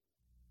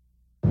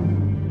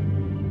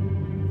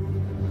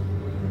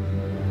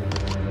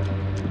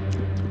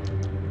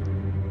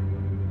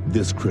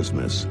This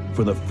Christmas,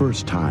 for the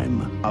first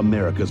time,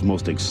 America's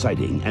most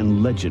exciting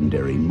and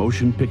legendary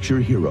motion picture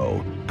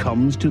hero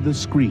comes to the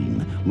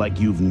screen like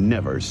you've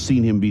never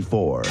seen him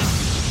before.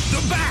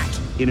 The Bat!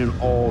 In an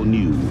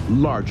all-new,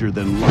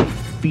 larger-than-life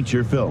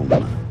feature film.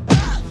 Now,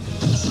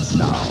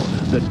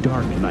 the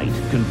Dark Knight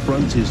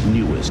confronts his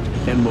newest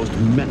and most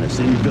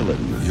menacing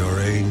villain.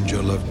 Your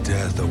angel of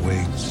death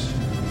awaits.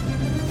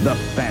 The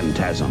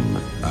Phantasm.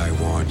 I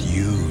want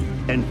you.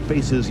 And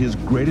faces his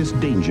greatest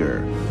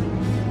danger.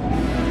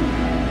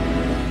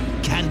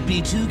 Can't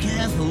be too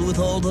careful with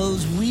all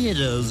those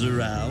weirdos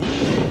around.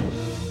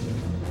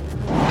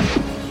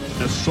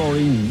 A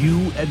soaring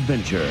new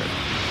adventure.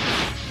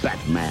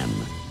 Batman,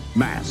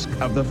 Mask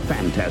of the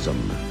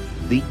Phantasm.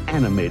 The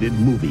animated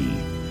movie.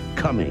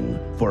 Coming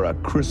for a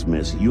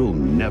Christmas you'll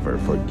never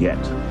forget.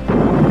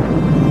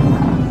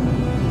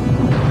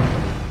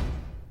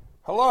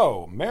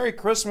 Hello, Merry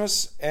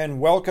Christmas, and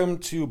welcome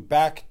to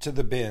Back to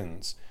the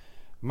Bins.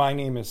 My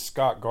name is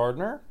Scott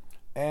Gardner,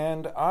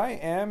 and I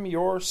am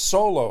your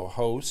solo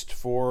host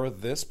for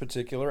this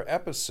particular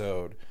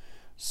episode.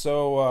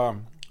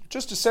 So,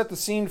 just to set the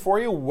scene for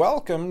you,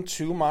 welcome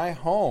to my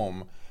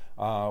home.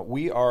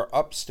 We are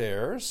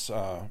upstairs,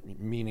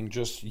 meaning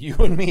just you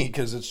and me,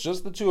 because it's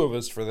just the two of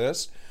us for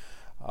this.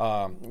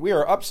 We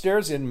are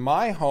upstairs in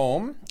my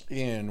home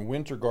in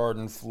Winter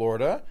Garden,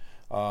 Florida.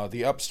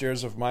 The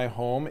upstairs of my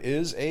home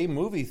is a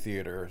movie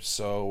theater.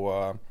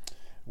 So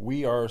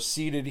we are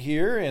seated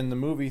here in the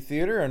movie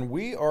theater, and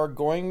we are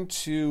going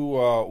to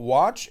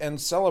watch and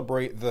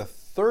celebrate the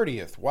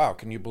 30th, wow,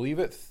 can you believe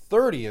it?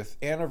 30th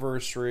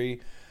anniversary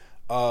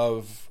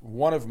of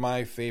one of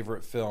my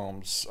favorite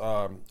films.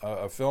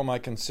 A film I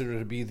consider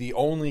to be the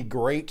only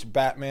great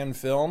Batman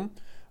film.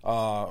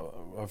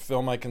 A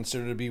film I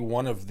consider to be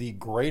one of the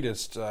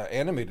greatest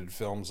animated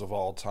films of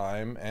all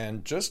time,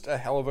 and just a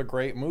hell of a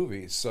great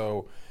movie.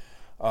 So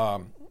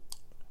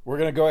we're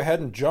going to go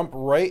ahead and jump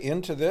right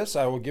into this.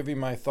 I will give you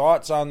my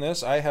thoughts on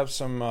this. I have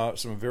some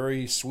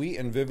very sweet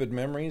and vivid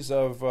memories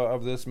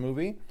of this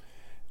movie.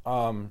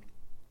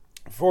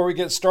 Before we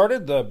get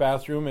started, the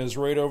bathroom is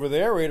right over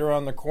there, right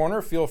around the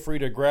corner. Feel free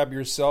to grab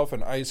yourself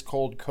an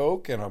ice-cold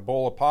Coke and a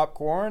bowl of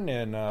popcorn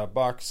and a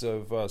box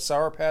of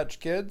Sour Patch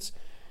Kids.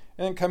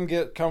 And come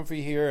get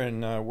comfy here,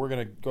 and we're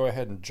going to go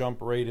ahead and jump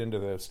right into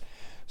this.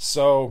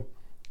 So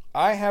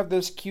I have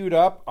this queued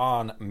up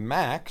on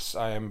max.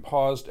 I am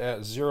paused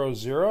at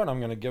 00, and I'm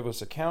going to give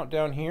us a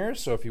countdown here.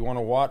 So if you want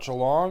to watch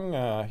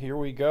along, here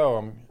we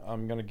go.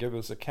 I'm going to give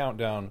us a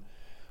countdown.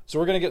 So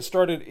we're going to get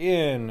started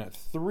in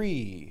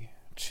 3,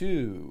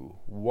 2,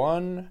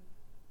 1,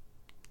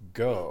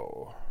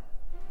 go.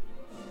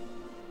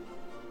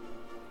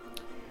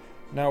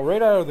 Now,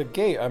 right out of the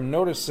gate, I'm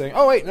noticing...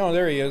 Oh, wait, no,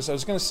 there he is. I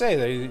was going to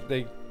say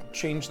they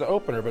changed the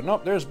opener, but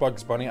nope, there's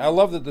Bugs Bunny. I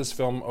love that this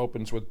film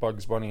opens with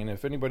Bugs Bunny, and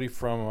if anybody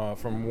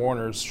from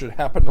Warner's should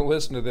happen to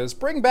listen to this,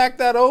 bring back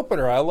that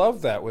opener. I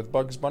love that, with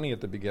Bugs Bunny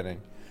at the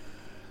beginning.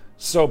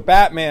 So,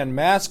 Batman,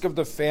 Mask of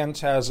the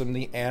Phantasm,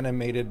 the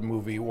animated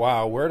movie.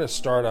 Wow, where to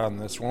start on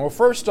this one? Well,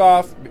 first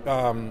off,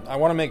 I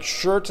want to make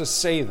sure to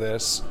say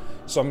this,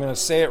 so I'm going to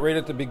say it right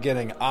at the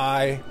beginning.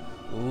 I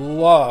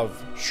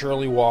love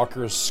Shirley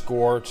Walker's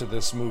score to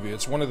this movie.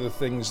 It's one of the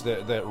things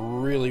that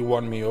really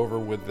won me over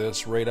with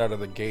this right out of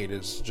the gate.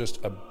 Is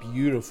just a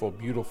beautiful,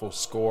 beautiful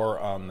score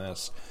on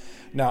this.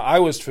 Now, I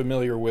was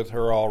familiar with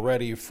her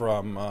already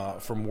from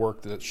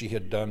work that she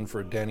had done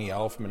for Danny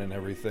Elfman and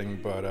everything,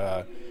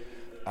 but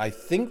I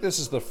think this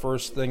is the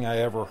first thing I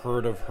ever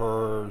heard of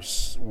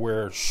hers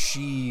where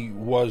she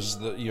was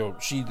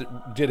she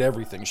did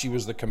everything. She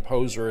was the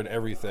composer and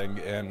everything,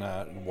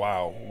 and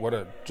wow, what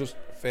a just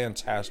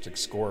fantastic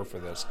score for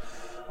this.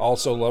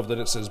 Also love that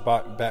it says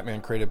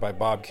Batman created by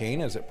Bob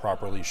Kane, as it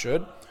properly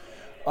should.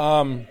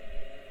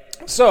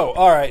 So,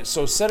 alright,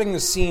 so setting the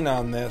scene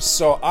on this.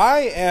 So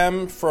I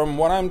am, from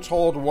what I'm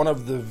told, one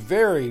of the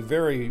very,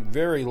 very,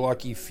 very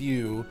lucky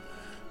few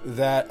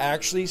that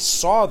actually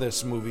saw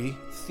this movie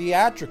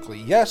theatrically.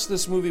 Yes,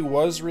 this movie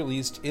was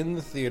released in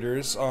the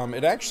theaters.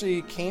 It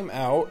actually came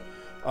out,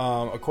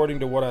 according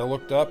to what I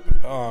looked up,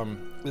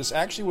 this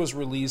actually was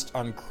released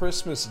on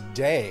Christmas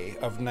Day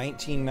of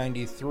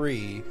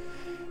 1993,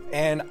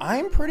 and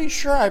I'm pretty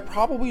sure I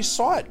probably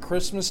saw it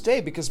Christmas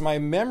Day, because my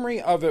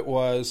memory of it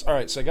was...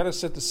 Alright, so I gotta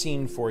set the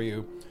scene for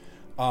you.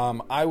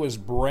 I was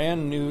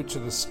brand new to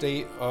the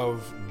state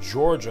of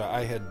Georgia.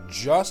 I had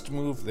just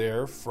moved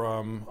there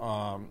from,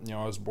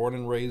 I was born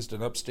and raised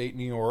in upstate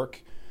New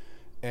York,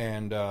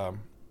 and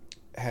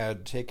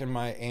had taken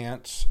my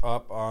aunt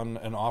up on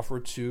an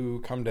offer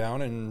to come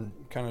down and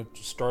kind of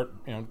start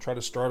a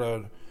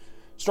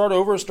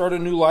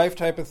new life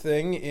type of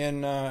thing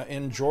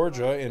in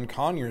Georgia, in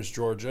Conyers,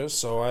 Georgia.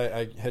 So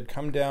I had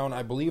come down,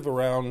 I believe,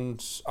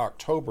 around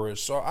October.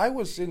 So I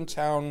was in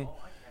town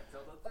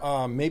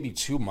maybe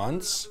 2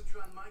 months,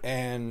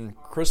 and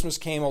Christmas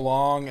came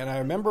along, and I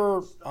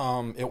remember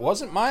it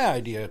wasn't my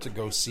idea to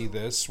go see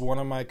this. One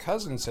of my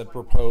cousins had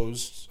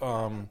proposed.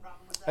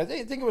 I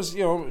think it was,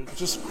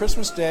 just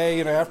Christmas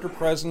Day, after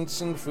presents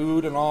and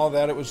food and all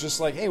that. It was just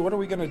like, hey, what are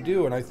we going to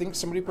do? And I think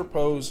somebody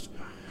proposed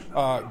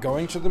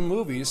going to the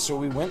movies. So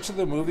we went to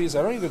the movies.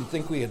 I don't even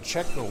think we had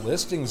checked the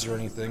listings or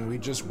anything. We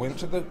just went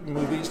to the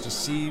movies to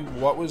see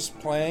what was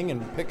playing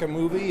and pick a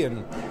movie.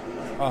 And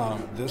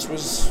this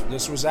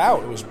was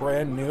out. It was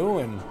brand new,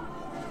 and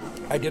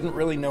I didn't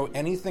really know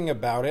anything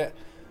about it.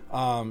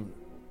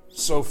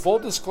 So full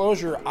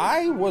disclosure,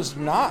 I was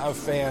not a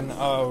fan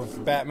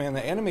of Batman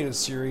the Animated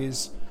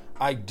Series.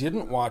 I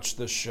didn't watch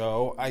the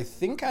show. I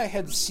think I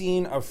had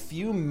seen a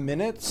few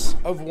minutes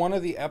of one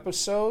of the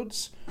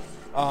episodes.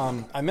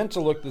 I meant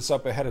to look this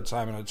up ahead of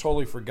time and I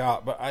totally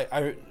forgot. But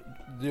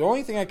the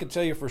only thing I could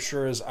tell you for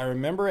sure is I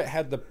remember it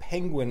had the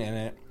Penguin in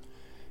it.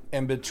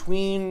 And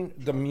between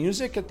the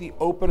music at the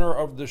opener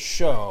of the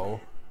show,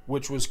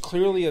 which was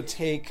clearly a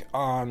take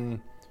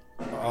on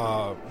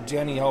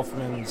Danny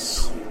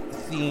Elfman's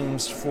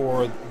themes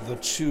for the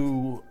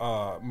two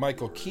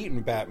Michael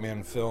Keaton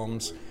Batman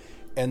films,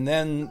 and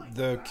then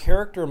the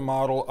character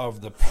model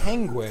of the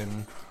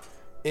Penguin,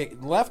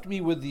 it left me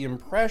with the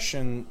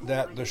impression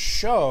that the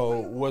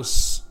show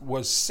was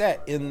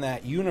set in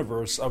that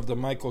universe of the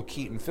Michael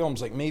Keaton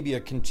films, like maybe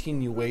a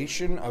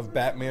continuation of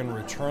Batman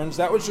Returns.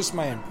 That was just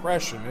my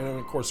impression, and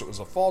of course it was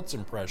a false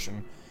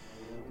impression.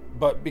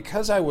 But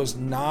because I was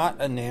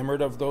not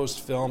enamored of those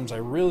films, I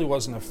really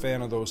wasn't a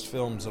fan of those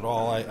films at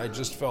all. I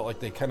just felt like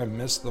they kind of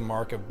missed the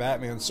mark of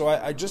Batman. So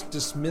I just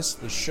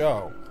dismissed the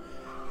show.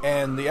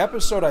 And the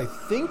episode I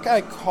think I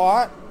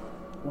caught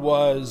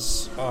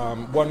was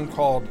one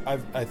called,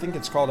 I think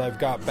it's called I've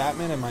Got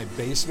Batman in My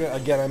Basement.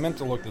 Again, I meant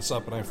to look this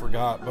up and I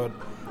forgot. But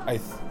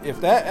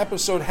if that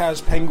episode has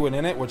Penguin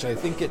in it, which I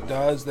think it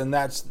does, then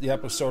that's the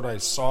episode I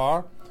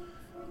saw.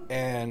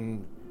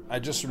 And I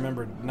just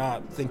remembered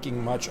not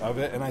thinking much of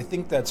it, and I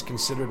think that's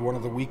considered one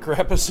of the weaker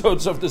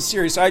episodes of the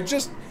series. I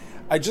just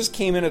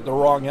came in at the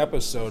wrong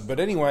episode. But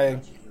anyway,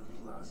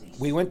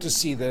 we went to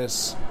see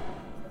this,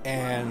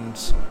 and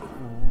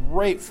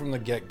right from the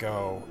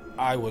get-go,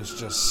 I was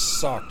just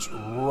sucked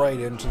right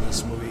into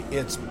this movie.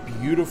 It's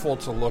beautiful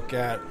to look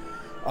at.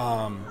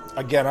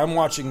 Again, I'm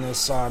watching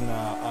this on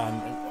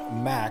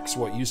Max,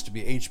 what used to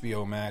be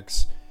HBO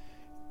Max,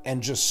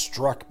 and just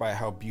struck by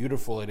how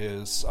beautiful it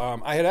is.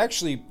 I had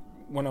actually,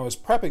 when I was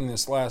prepping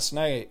this last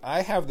night,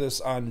 I have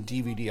this on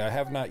DVD. I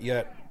have not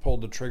yet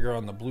pulled the trigger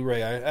on the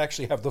Blu-ray. I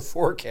actually have the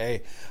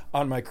 4K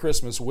on my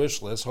Christmas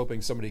wish list,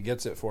 hoping somebody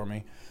gets it for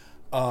me.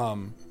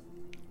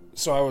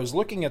 So I was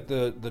looking at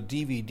the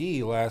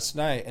DVD last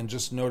night and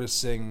just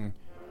noticing,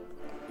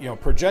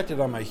 projected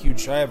on my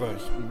huge, I have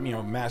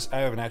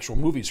an actual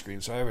movie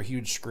screen, so I have a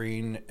huge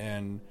screen,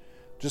 and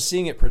just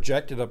seeing it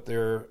projected up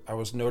there, I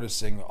was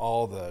noticing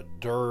all the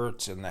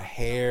dirt and the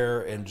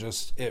hair, and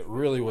just, it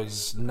really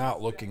was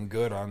not looking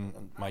good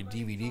on my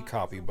DVD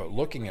copy. But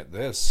looking at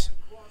this,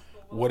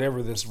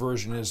 whatever this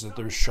version is that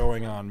they're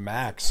showing on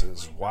Max,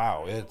 is,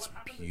 wow, it's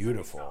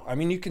beautiful. I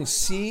mean, you can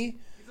see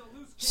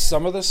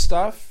some of the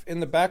stuff in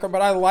the background,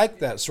 but I like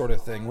that sort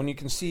of thing, when you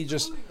can see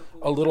just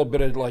a little bit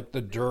of like the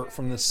dirt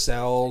from the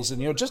cells,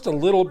 and just a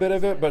little bit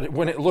of it, but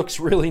when it looks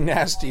really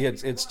nasty,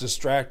 it's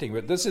distracting.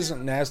 But this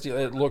isn't nasty,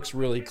 it looks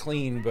really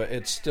clean, but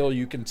it's still,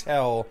 you can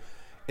tell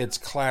it's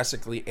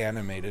classically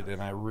animated,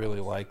 and I really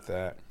like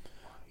that.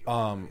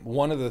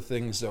 One of the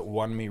things that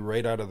won me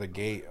right out of the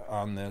gate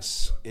on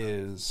this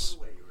is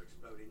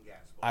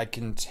I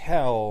can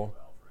tell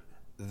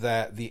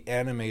that the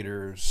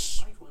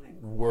animators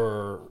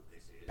were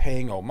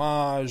paying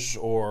homage,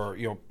 or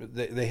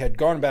they had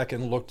gone back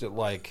and looked at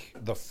like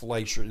the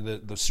Fleischer,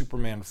 the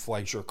Superman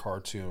Fleischer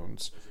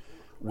cartoons,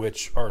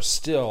 which are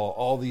still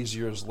all these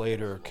years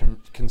later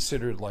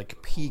considered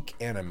like peak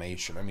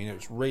animation. I mean,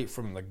 it's right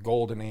from the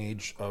golden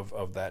age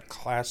of that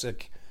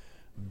classic,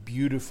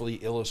 beautifully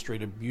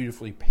illustrated,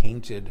 beautifully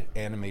painted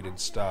animated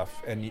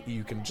stuff, and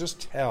you can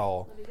just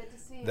tell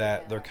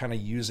that they're kind of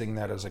using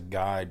that as a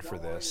guide for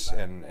this,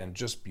 and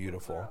just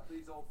beautiful.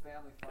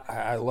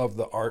 I love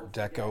the Art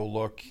Deco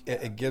look.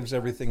 It gives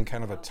everything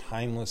kind of a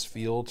timeless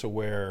feel, to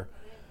where,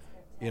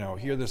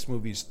 here this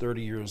movie's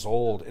 30 years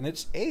old, and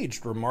it's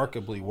aged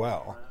remarkably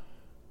well.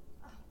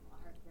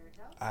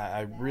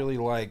 I really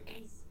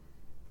like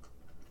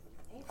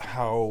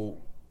how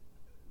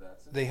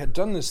they had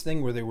done this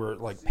thing where they were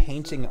like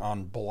painting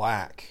on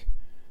black,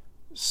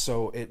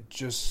 so it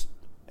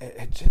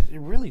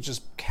really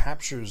just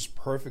captures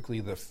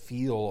perfectly the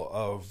feel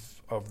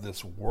of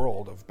this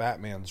world, of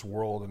Batman's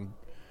world. And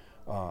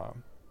I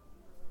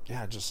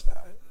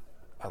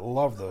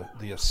love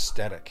the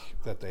aesthetic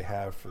that they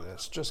have for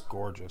this. Just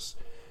gorgeous.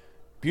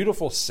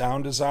 Beautiful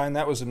sound design.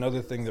 That was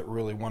another thing that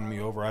really won me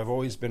over. I've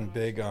always been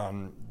big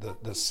on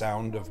the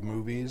sound of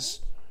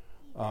movies,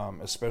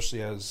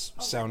 especially as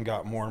sound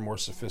got more and more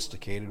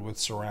sophisticated with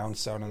surround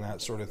sound and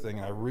that sort of thing.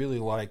 And I really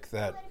like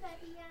that,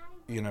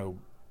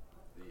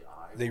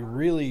 they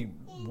really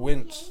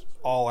went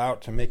all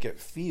out to make it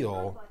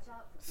feel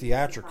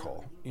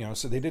theatrical,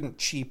 so they didn't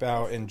cheap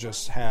out and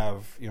just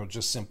have,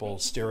 just simple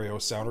stereo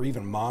sound or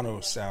even mono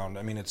sound.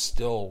 I mean, it's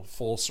still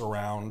full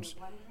surround,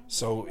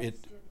 so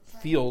it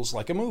feels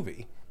like a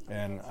movie,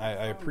 and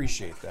I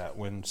appreciate that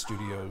when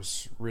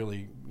studios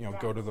really,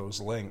 go to those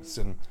lengths.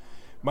 And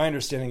my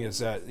understanding is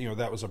that,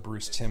 that was a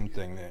Bruce Timm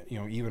thing, that,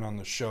 even on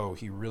the show,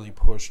 he really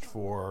pushed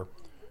for,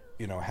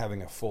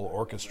 having a full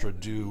orchestra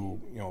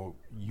do,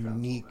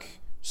 unique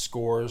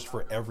scores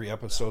for every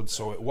episode.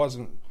 So it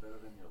wasn't,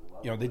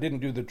 they didn't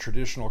do the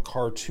traditional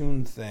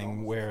cartoon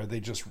thing where they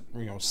just,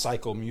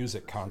 cycle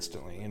music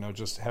constantly,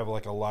 just have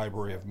like a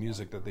library of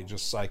music that they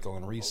just cycle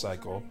and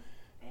recycle.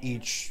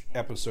 Each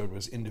episode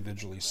was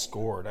individually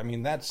scored. I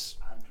mean, that's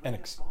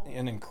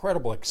an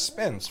incredible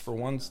expense for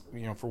one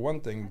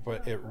thing,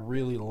 but it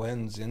really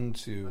lends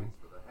into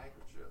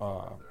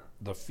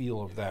the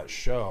feel of that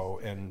show.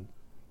 And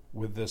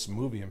with this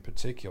movie in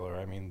particular,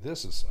 I mean,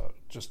 this is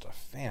just a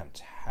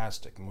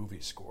fantastic movie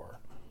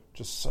score.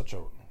 Just such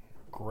a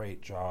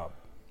great job.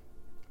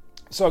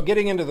 So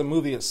getting into the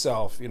movie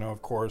itself,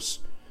 of course,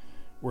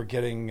 we're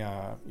getting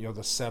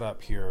the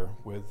setup here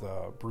with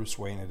Bruce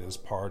Wayne at his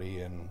party,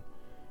 and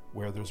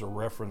where there's a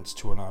reference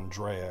to an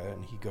Andrea,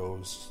 and he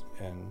goes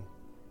and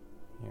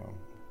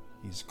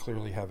he's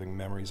clearly having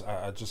memories.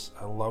 I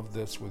love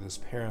this with his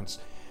parents.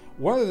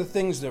 One of the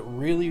things that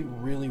really,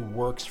 really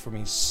works for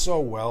me so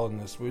well in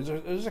this movie,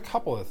 there's a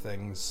couple of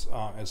things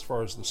as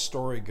far as the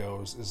story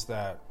goes, is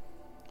that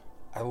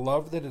I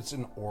love that it's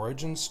an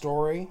origin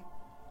story,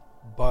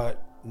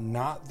 but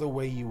not the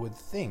way you would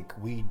think.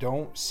 We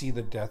don't see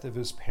the death of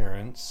his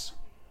parents.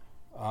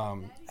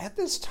 At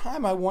this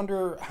time, I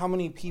wonder how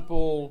many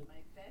people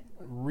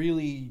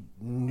really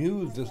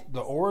knew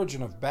the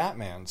origin of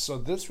Batman. So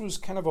this was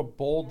kind of a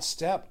bold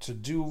step to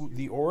do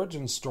the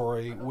origin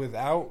story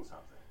without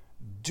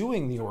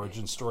doing the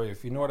origin story,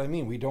 if you know what I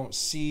mean. We don't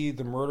see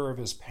the murder of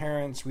his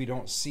parents. We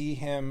don't see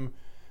him.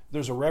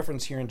 There's a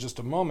reference here in just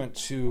a moment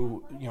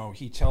to,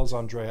 he tells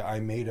Andrea, I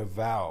made a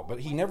vow,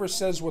 but he never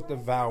says what the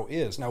vow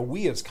is. Now,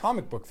 we as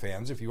comic book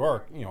fans, if you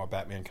are, a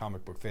Batman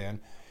comic book fan,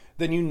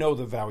 then you know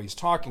the vow he's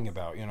talking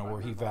about,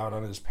 where he vowed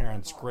on his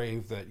parents'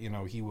 grave that,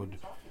 he would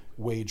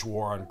wage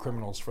war on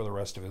criminals for the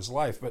rest of his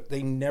life. But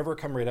they never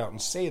come right out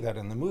and say that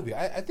in the movie.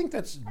 I think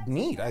that's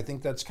neat. I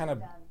think that's kind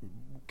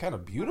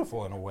of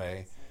beautiful in a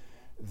way,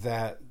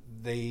 that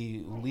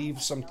they leave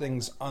some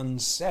things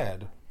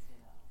unsaid.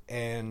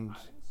 And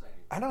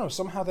I don't know,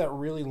 somehow that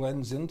really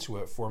lends into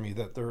it for me,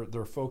 that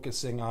they're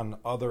focusing on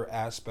other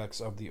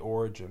aspects of the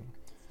origin.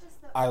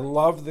 I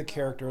love the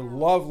character,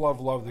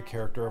 love the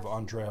character of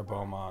Andrea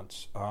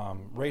Beaumont.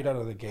 Right out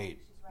of the gate,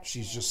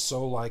 she's just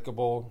so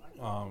likable.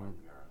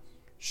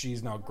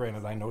 She's now,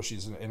 granted, I know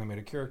she's an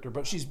animated character,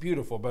 but she's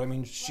beautiful. But I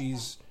mean,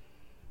 she's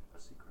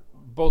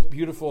both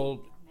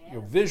beautiful,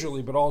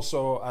 visually, but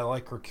also I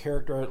like her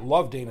character. I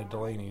love Dana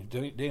Delaney.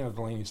 Dana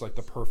Delaney's like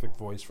the perfect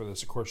voice for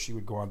this. Of course, she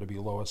would go on to be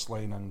Lois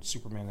Lane on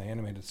Superman the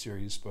Animated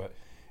Series,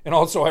 and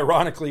also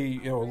ironically,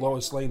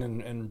 Lois Lane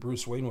and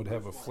Bruce Wayne would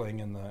have a fling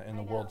in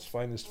the world's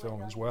finest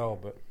film as well.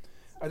 But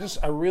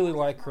I really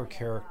like her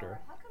character,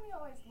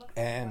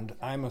 and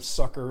I'm a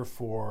sucker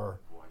for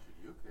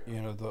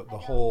the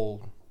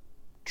whole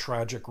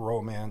tragic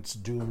romance,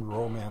 doomed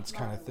romance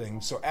kind of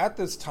thing. So at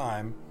this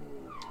time,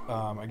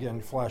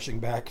 again, flashing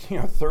back,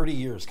 30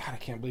 years. God, I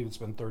can't believe it's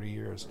been 30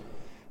 years.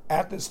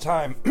 At this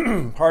time,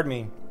 pardon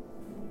me,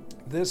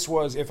 this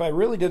was, if I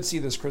really did see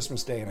this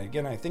Christmas Day, and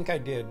again, I think I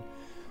did.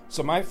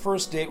 So my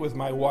first date with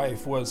my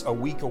wife was a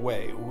week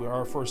away.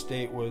 Our first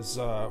date was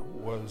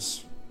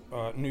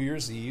New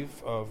Year's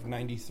Eve of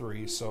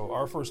 '93. So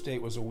our first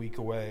date was a week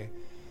away.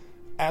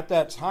 At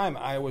that time,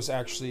 I was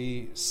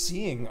actually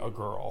seeing a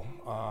girl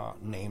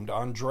named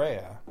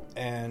Andrea,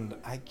 and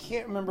I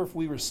can't remember if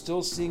we were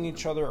still seeing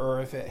each other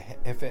or if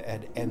it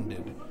had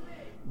ended,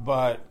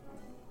 but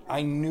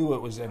I knew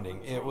it was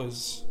ending. It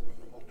was,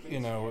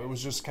 it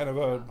was just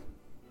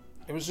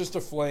it was just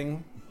a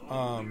fling.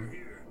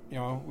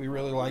 We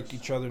really liked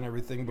each other and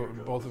everything,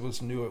 but both of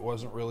us knew it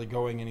wasn't really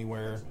going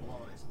anywhere,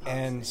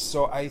 and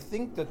so I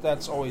think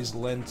that's always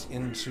lent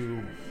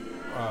into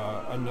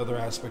another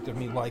aspect of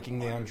me liking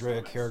the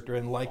Andrea character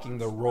and liking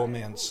the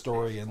romance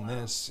story in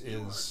this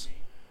is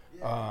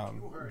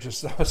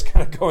just I was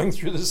kind of going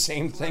through the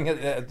same thing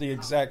at the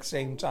exact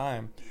same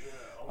time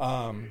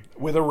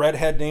with a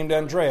redhead named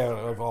Andrea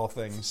of all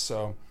things.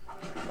 So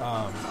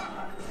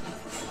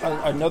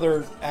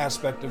another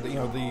aspect of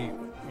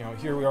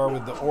here we are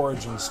with the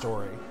origin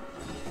story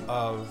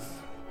of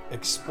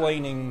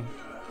explaining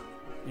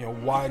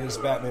why does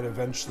Batman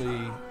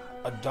eventually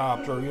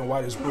adopt, or why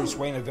does Bruce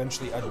Wayne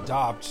eventually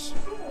adopt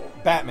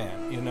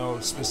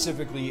Batman,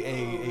 specifically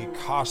a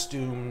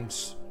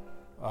costumed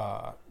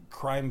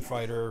crime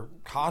fighter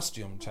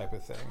costume type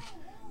of thing.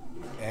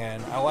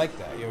 And I like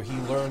that. He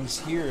learns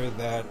here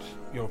that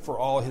for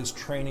all his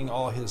training,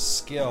 all his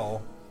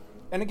skill,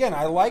 and again,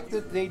 I like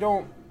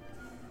that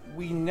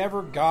we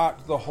never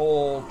got the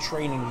whole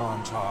training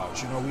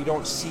montage. We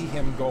don't see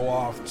him go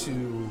off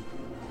to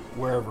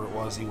wherever it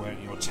was he went,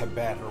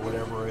 Tibet or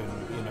whatever,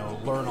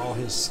 and learn all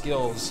his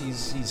skills.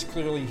 He's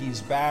clearly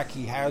back.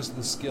 He has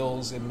the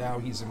skills, and now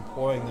he's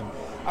employing them.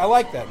 I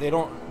like that. They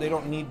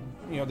don't need,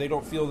 they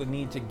don't feel the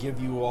need to give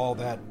you all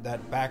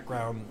that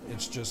background.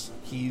 It's just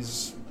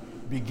he's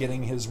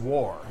beginning his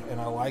war,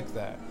 and I like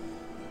that.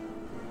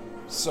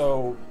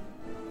 So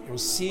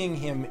seeing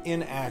him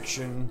in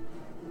action,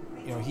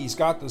 he's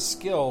got the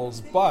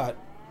skills, but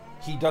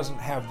he doesn't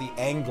have the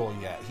angle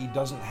yet. He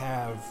doesn't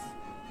have,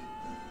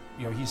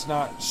 he's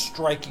not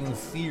striking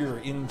fear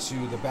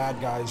into the bad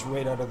guys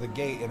right out of the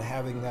gate and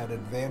having that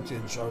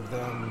advantage of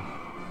them,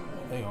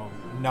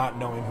 not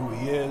knowing who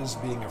he is,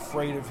 being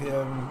afraid of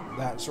him,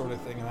 that sort of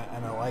thing.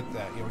 And I like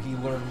that. He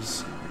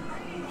learns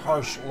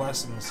harsh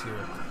lessons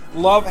here.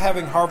 Love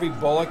having Harvey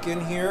Bullock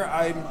in here.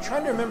 I'm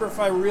trying to remember if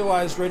I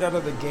realized right out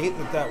of the gate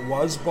that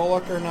was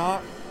Bullock or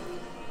not.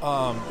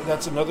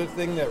 That's another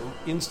thing that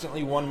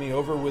instantly won me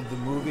over with the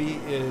movie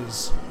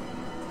is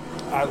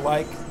I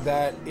like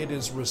that it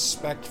is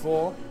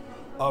respectful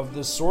of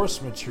the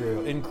source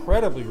material,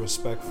 incredibly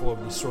respectful of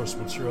the source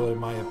material in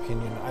my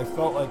opinion. I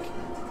felt like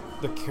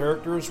the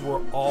characters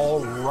were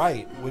all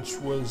right, which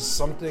was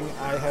something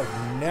I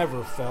have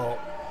never felt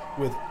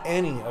with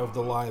any of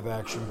the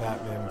live-action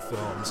Batman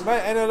films. And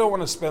I don't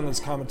want to spend this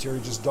commentary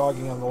just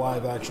dogging on the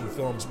live-action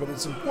films, but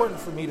it's important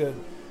for me to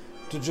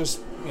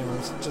just,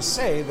 to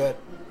say that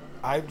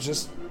I've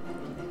just,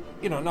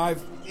 now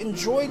I've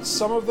enjoyed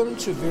some of them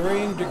to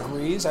varying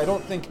degrees. I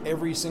don't think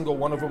every single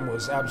one of them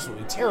was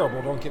absolutely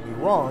terrible, don't get me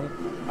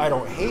wrong. I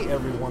don't hate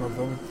every one of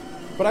them.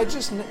 But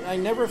I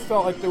never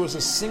felt like there was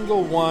a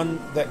single one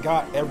that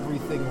got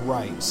everything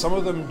right. Some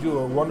of them do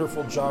a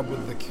wonderful job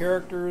with the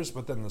characters,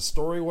 but then the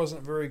story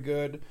wasn't very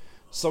good.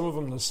 Some of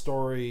them, the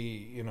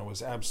story,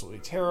 was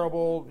absolutely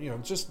terrible.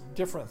 Just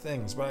different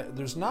things. But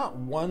there's not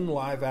one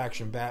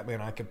live-action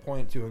Batman I could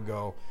point to and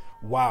go,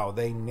 wow,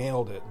 they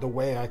nailed it. The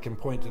way I can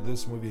point to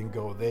this movie and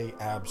go, they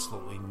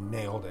absolutely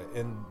nailed it.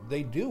 And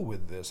they do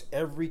with this.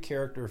 Every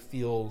character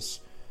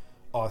feels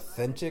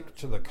authentic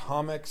to the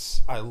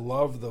comics. I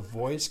love the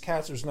voice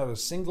cast. There's not a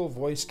single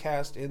voice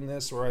cast in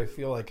this where I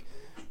feel like,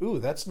 ooh,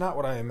 that's not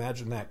what I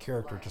imagined that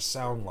character to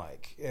sound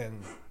like.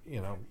 And,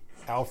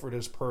 Alfred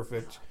is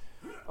perfect.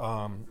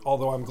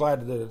 Although I'm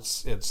glad that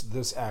it's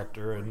this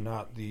actor and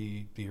not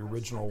the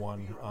original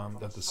one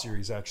that the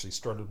series actually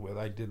started with.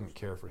 I didn't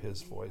care for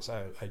his voice.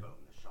 I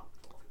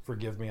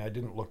forgive me, I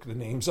didn't look the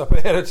names up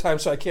ahead of time,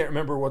 so I can't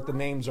remember what the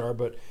names are.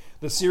 But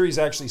the series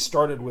actually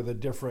started with a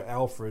different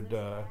Alfred,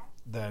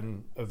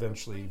 then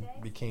eventually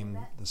became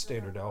the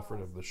standard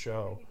Alfred of the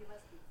show.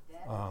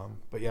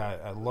 But yeah,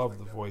 I love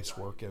the voice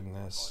work in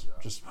this.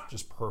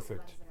 Just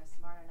perfect.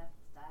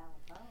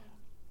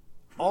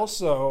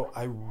 Also,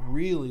 I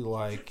really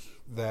like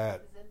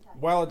that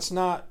while it's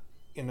not,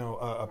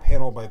 a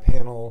panel by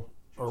panel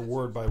or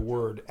word by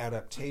word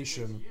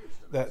adaptation,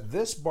 that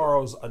this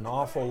borrows an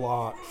awful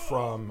lot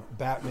from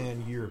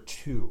Batman Year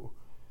 2.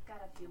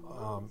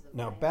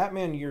 Now,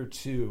 Batman Year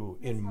 2,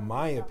 in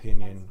my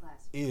opinion,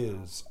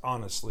 is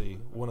honestly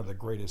one of the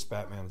greatest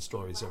Batman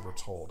stories ever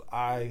told.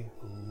 I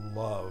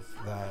love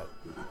that.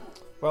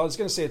 Well, I was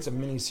going to say it's a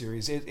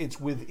miniseries. It's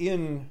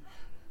within,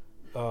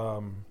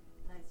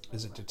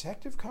 is it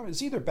Detective Comics?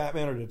 It's either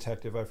Batman or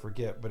Detective, I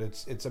forget, but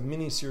it's a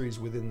miniseries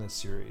within this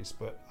series.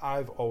 But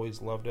I've always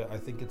loved it. I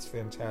think it's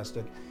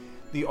fantastic.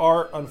 The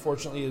art,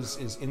 unfortunately,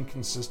 is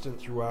inconsistent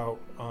throughout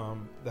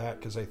that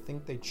because I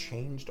think they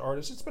changed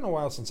artists. It's been a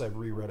while since I've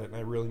reread it, and I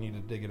really need to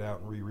dig it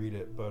out and reread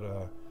it.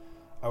 But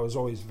I was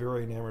always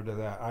very enamored of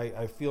that.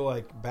 I feel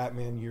like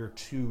Batman Year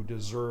 2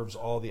 deserves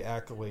all the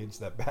accolades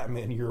that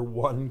Batman Year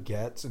 1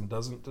 gets and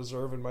doesn't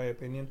deserve, in my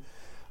opinion.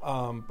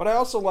 But I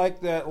also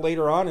like that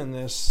later on in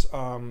this,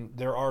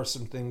 there are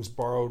some things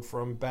borrowed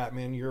from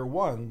Batman Year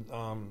 1.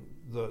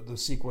 The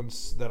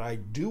sequence that I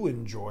do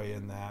enjoy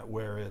in that,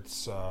 where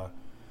it's,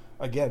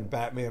 again,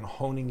 Batman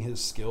honing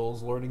his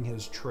skills, learning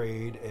his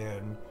trade,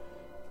 and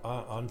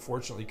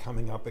unfortunately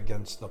coming up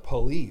against the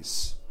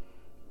police.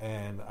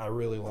 And I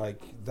really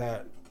like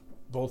that,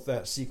 both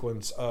that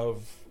sequence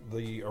of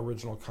the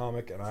original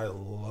comic, and I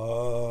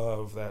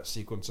love that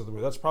sequence of the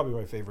movie. That's probably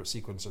my favorite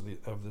sequence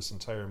of this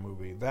entire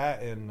movie.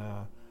 That and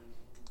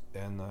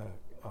the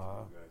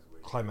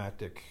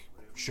climactic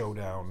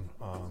showdown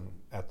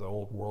at the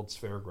old World's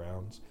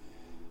Fairgrounds.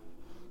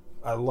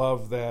 I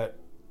love that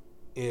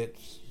it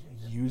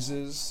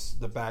uses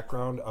the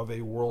background of a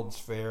World's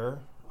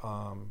Fair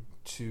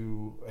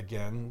to,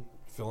 again,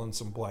 fill in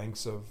some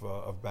blanks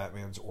of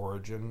Batman's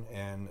origin,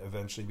 and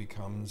eventually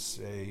becomes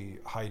a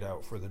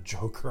hideout for the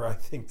Joker. I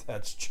think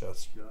that's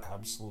just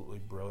absolutely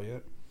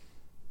brilliant.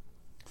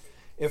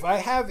 If I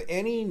have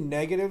any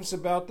negatives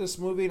about this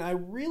movie, and I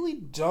really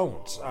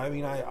don't. I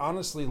mean, I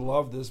honestly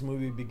love this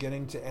movie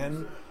beginning to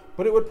end,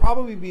 but it would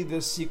probably be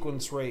this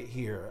sequence right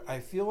here. I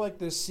feel like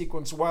this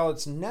sequence, while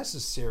it's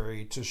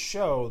necessary to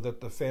show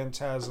that the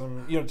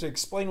Phantasm, to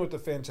explain what the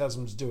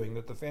Phantasm's doing,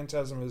 that the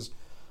Phantasm is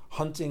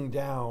hunting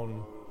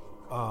down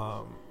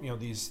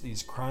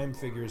these crime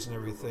figures and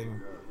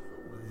everything.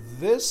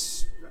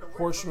 This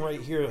portion right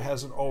here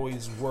hasn't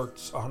always worked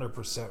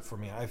 100% for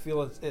me. I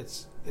feel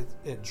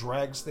it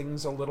drags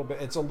things a little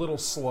bit. It's a little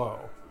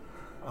slow.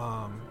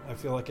 I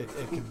feel like it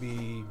could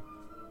be,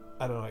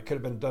 I don't know, it could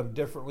have been done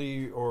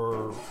differently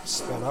or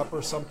sped up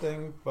or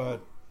something,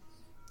 but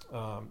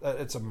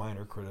it's a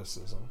minor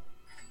criticism.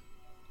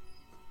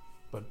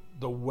 But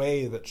the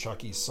way that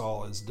Chucky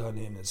Saul is done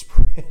in is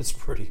is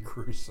pretty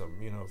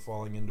gruesome. You know,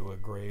 falling into a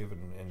grave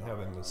and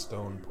having the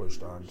stone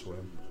pushed onto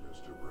him.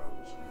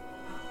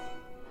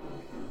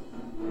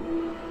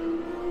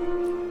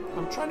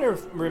 I'm trying to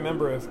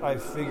remember if I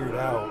figured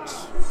out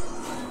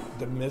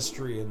the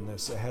mystery in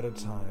this ahead of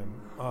time.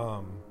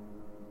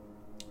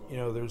 You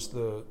know, there's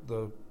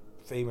the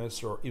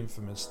famous or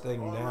infamous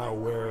thing now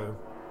where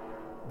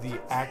the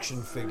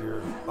action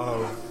figure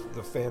of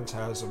the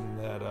Phantasm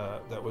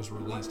that was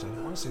released, I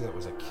want to say that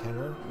was a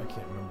Kenner. I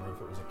can't remember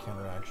if it was a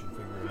Kenner action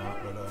figure or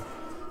not, but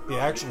the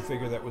action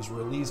figure that was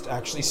released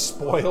actually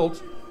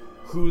spoiled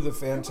who the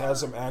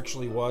Phantasm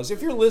actually was.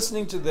 If you're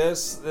listening to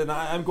this, then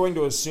I'm going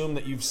to assume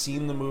that you've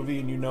seen the movie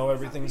and you know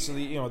everything. So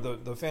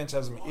the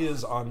Phantasm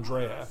is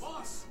Andrea.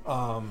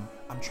 I'm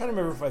trying to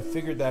remember if I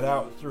figured that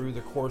out through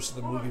the course of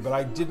the movie, but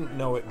I didn't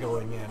know it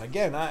going in.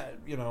 Again,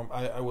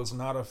 I was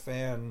not a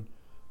fan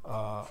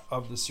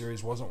of the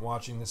series, wasn't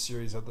watching the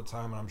series at the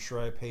time, and I'm sure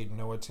I paid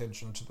no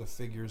attention to the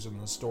figures in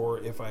the store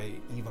if I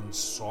even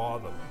saw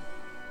them.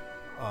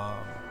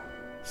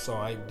 So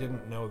I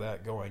didn't know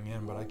that going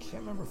in, but I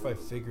can't remember if I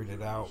figured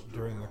it out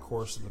during the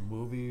course of the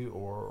movie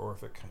or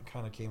if it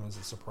kind of came as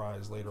a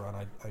surprise later on.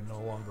 I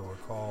no longer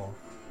recall.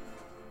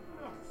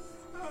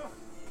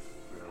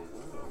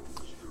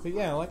 But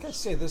yeah, like I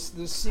say, this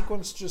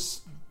sequence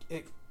just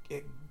it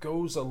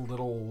goes a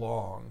little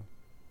long.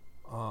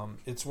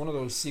 It's one of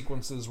those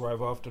sequences where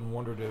I've often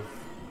wondered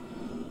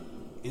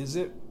is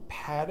it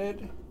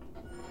padded?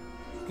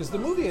 Because the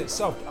movie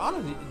itself,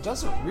 honestly, it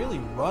doesn't really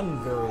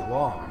run very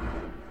long.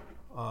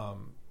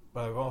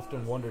 But I've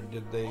often wondered,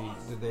 did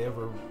they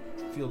ever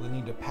feel the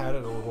need to pad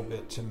it a little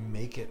bit to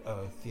make it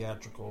a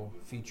theatrical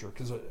feature?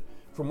 Because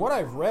from what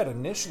I've read,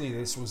 initially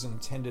this was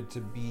intended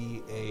to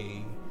be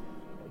a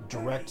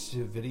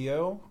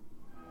direct-to-video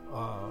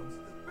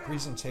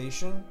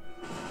presentation,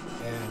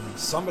 and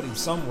somebody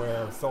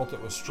somewhere felt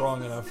it was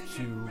strong enough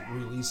to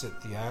release it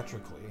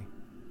theatrically,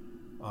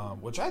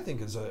 which I think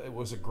it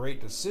was a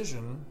great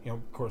decision. You know,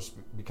 of course,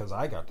 because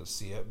I got to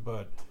see it,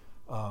 but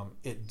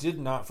it did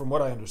not, from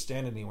what I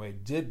understand anyway,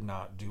 did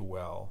not do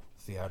well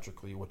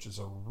theatrically, which is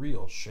a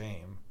real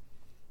shame.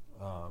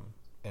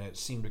 And it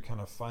seemed to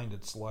kind of find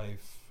its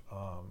life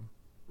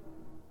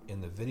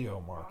in the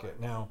video market.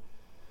 Now,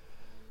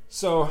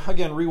 so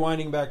again,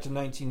 rewinding back to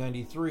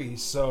 1993,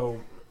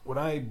 so when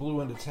I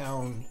blew into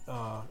town,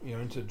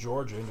 into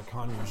Georgia, into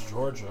Conyers,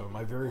 Georgia,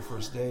 my very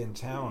first day in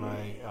town,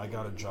 I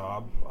got a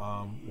job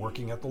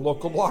working at the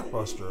local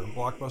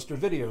Blockbuster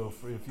Video,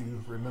 if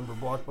you remember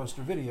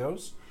Blockbuster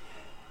Videos.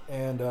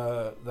 And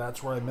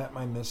that's where I met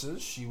my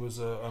missus. She was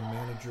a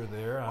manager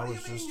there. I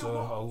was just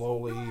a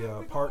lowly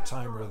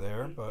part-timer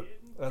there, but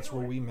that's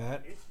where we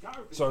met.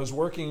 So I was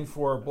working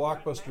for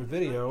Blockbuster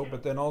Video,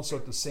 but then also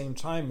at the same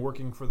time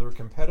working for their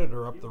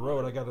competitor up the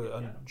road. I got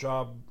a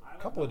job a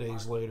couple of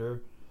days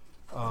later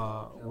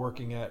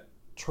working at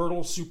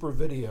Turtle Super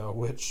Video,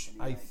 which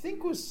I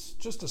think was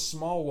just a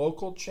small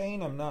local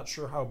chain. I'm not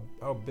sure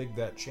how big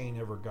that chain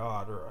ever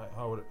got or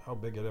how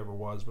big it ever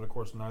was, but of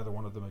course neither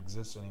one of them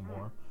exists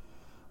anymore.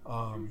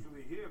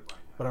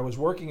 But I was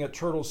working at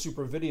Turtle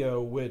Super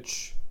Video,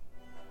 which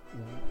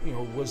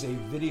was a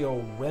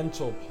video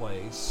rental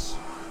place,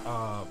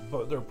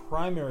 but their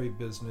primary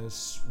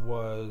business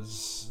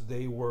was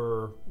they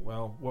were,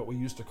 what we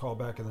used to call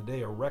back in the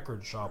day a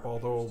record shop,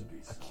 although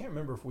I can't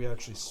remember if we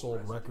actually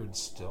sold records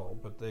still,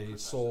 but they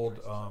sold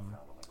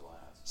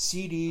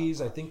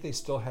CDs. I think they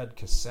still had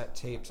cassette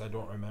tapes. I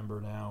don't remember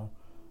now,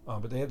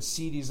 but they had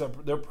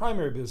CDs. Their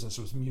primary business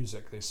was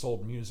music. They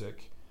sold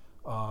music.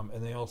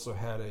 And they also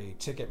had a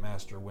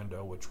Ticketmaster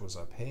window, which was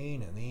a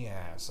pain in the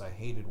ass. I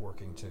hated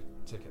working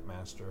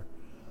Ticketmaster.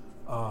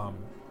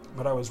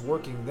 But I was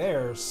working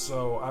there,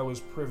 so I was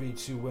privy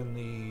to when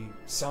the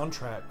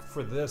soundtrack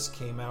for this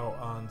came out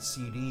on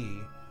CD,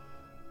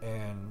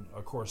 and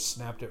of course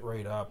snapped it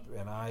right up,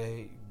 and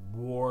I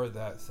wore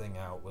that thing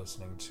out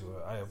listening to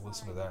it. I have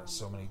listened to that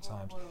so many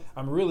times.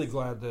 I'm really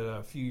glad that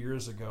a few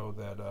years ago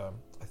that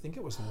I think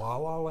it was La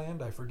La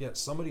Land, I forget,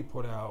 somebody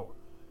put out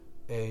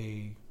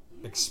a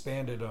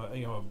expanded,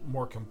 a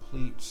more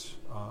complete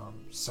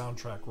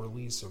soundtrack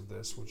release of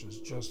this, which is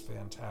just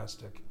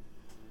fantastic.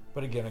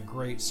 But again, a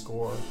great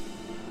score.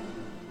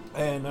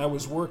 And I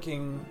was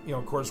working,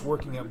 of course,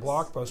 working at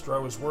Blockbuster. I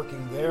was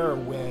working there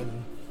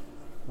when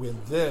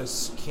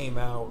this came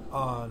out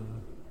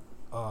on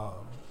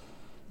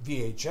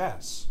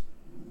VHS.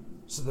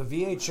 So the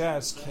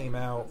VHS came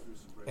out,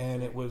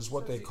 and it was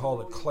what they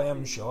called a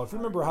clamshell. If you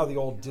remember how the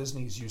old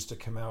Disneys used to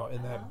come out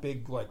in that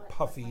big, like,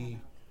 puffy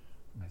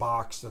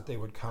box that they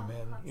would come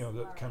in,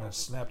 that kind of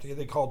snapped together.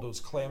 They called those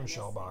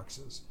clamshell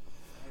boxes.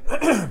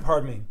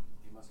 Pardon me.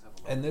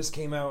 And this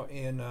came out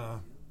in,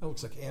 it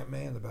looks like Aunt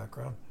May in the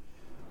background.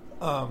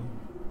 God,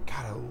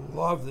 I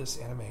love this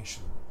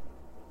animation.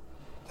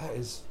 That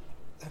is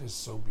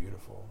so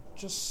beautiful.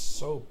 Just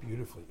so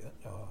beautifully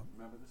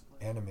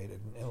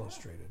animated and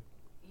illustrated.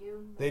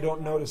 They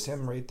don't notice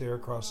him right there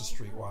across the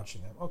street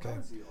watching them. Okay.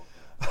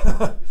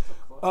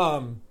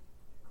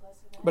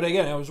 But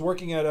again, I was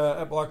working at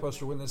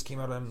Blockbuster when this came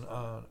out on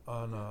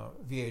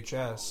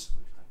VHS,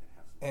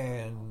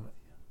 and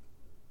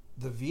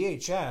the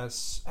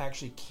VHS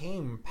actually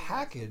came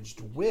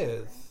packaged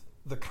with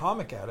the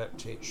comic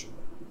adaptation.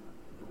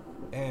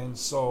 And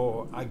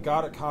so I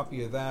got a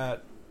copy of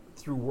that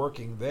through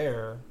working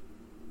there.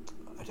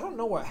 I don't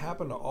know what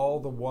happened to all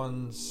the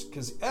ones,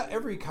 because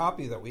every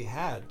copy that we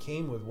had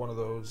came with one of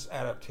those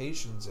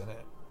adaptations in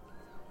it.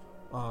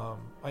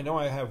 I know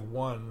I have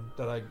one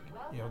that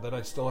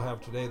I still have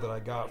today that I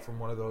got from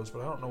one of those,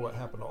 but I don't know what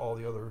happened to all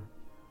the other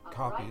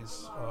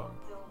copies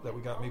that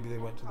we got. Maybe they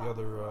went to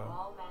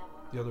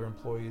the other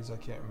employees. I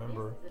can't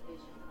remember.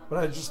 But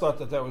I just thought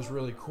that was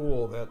really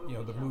cool that,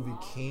 the movie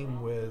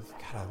came with,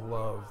 God, I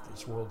love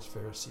this World's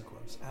Fair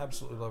sequence.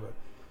 Absolutely love it.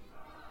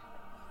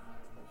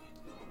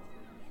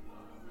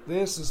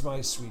 This is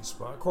my sweet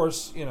spot. Of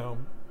course,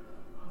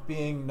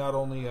 being not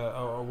only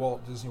a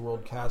Walt Disney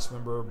World cast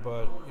member,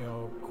 but,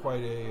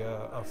 quite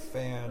a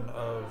fan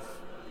of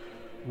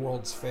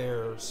World's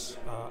Fairs.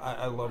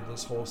 I love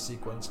this whole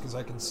sequence because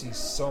I can see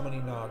so many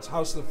nods.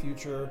 House of the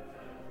Future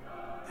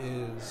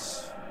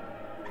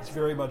it's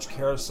very much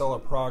Carousel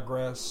of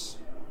Progress,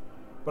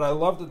 but I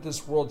love that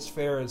this World's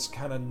Fair is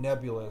kind of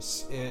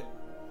nebulous. It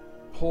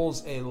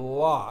pulls a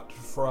lot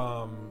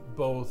from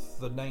both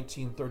the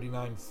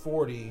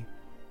 1939-40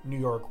 New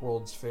York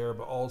World's Fair,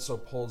 but also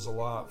pulls a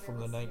lot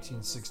from the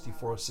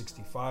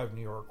 1964-65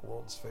 New York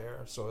World's Fair.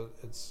 So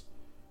it's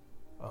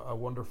a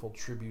wonderful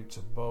tribute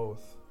to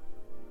both.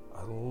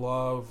 I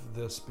love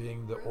this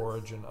being the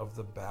origin of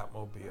the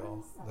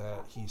Batmobile,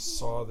 that he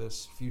saw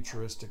this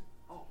futuristic.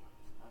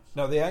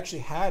 Now, they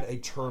actually had a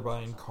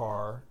turbine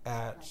car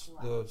at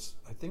I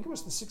think it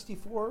was the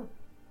 64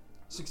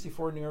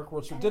 New York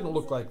World's Fair. It didn't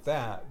look like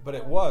that, but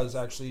it was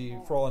actually,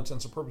 for all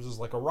intents and purposes,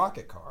 like a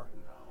rocket car.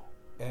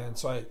 And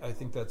so I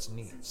think that's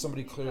neat.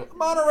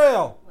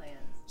 Monorail!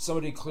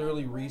 Somebody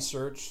clearly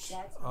researched,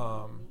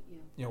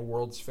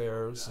 World's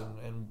Fairs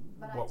and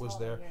what was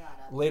there.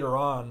 Later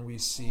on, we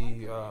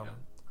see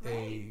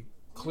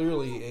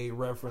clearly a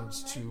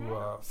reference to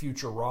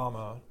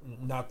Futurama,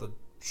 not the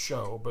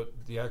show, but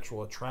the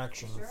actual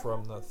attraction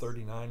from the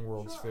 39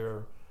 World's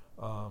Fair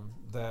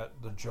that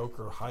the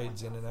Joker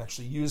hides in and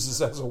actually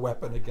uses as a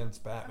weapon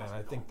against Batman.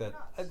 I think that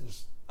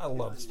I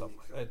love stuff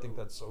like that. I think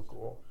that's so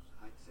cool.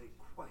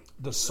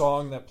 The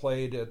song that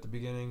played at the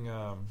beginning,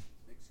 I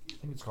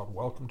think it's called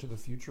Welcome to the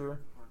Future.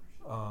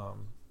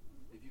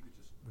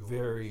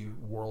 Very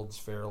World's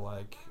Fair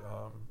like.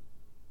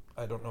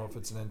 I don't know if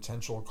it's an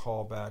intentional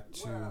callback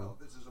to,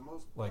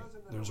 like,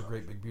 There's a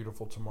Great Big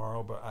Beautiful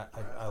Tomorrow, but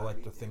I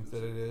like to think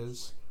that it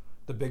is.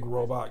 The big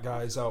robot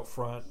guys out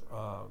front,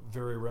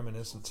 very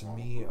reminiscent to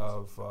me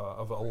of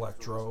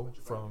Electro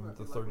from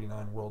the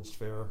 39 World's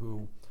Fair,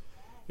 who,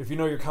 if you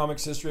know your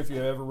comics history, if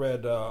you ever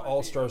read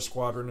All-Star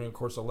Squadron, and of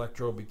course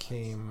Electro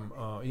became,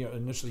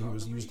 initially he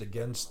was used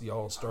against the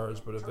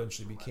All-Stars, but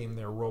eventually became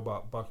their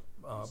robot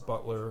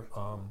butler,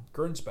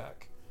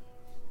 Gernsback.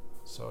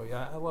 So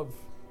yeah, I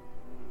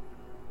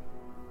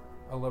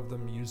love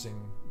them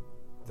using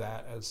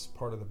that as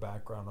part of the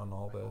background on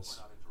all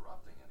this.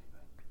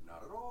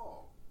 Not at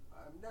all.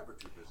 I'm never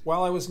too busy.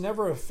 While I was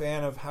never a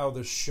fan of how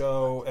the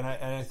show, and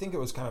I think it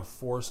was kind of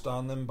forced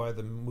on them by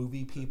the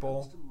movie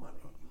people,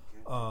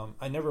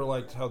 I never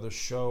liked how the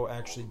show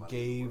actually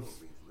gave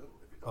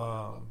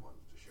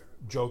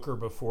Joker,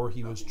 before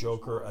he was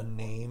Joker, a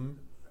name.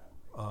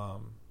 It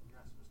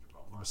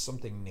was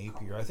something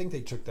Napier. I think they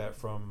took that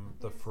from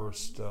the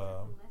first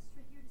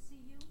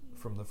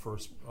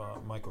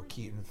Michael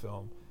Keaton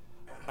film.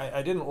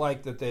 I didn't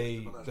like that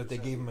they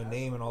gave him a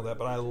name and all that,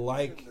 but I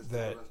like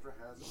that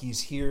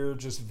he's here.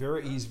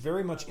 He's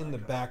very much in the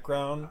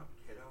background.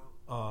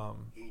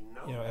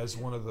 As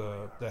one of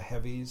the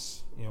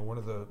heavies, one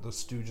of the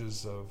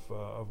stooges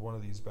of one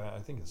of these I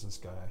think it's this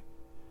guy.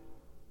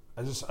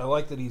 I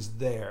like that he's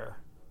there.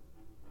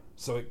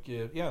 So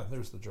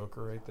there's the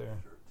Joker right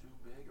there.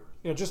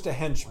 Just a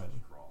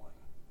henchman.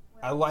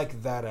 I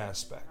like that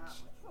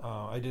aspect.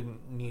 I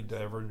didn't need to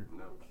ever.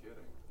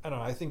 I don't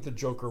know. I think the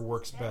Joker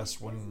works best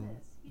when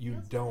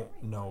you don't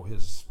know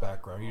his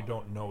background. You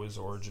don't know his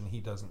origin. He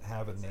doesn't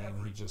have a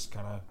name. He just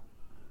kind of.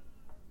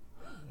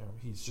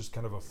 He's just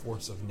kind of a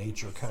force of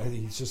nature.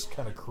 He's just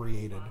kind of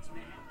created.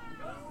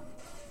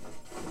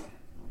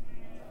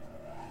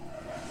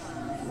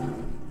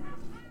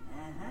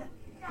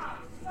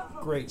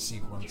 Great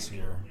sequence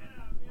here.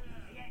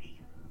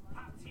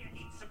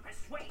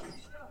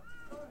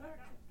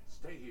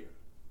 Stay here.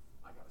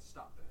 I gotta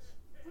stop this.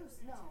 Bruce,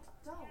 no,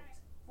 don't.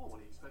 Well, what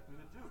do you expect me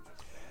to do? Just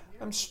stand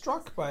here? I'm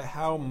struck by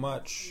how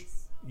much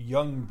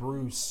young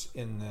Bruce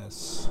in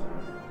this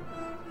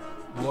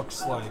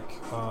looks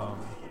like.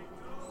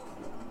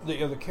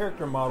 The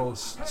character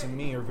models to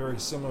me are very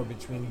similar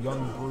between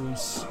young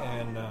Bruce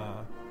and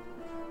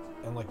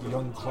like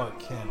young Clark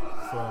Kent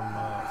from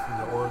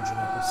the origin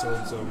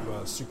episodes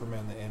of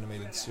Superman the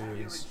Animated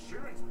Series.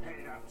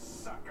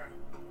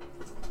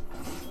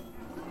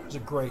 There's a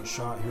great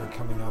shot here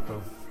coming up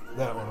of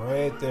that one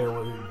right there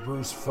where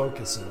Bruce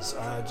focuses.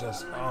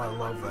 I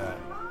love that.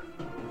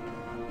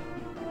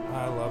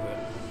 I love it.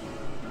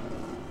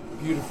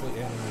 Beautifully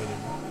animated.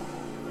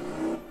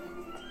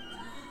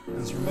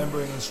 He's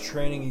remembering his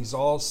training. He's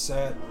all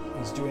set.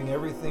 He's doing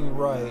everything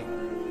right.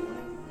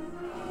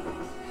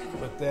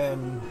 But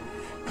then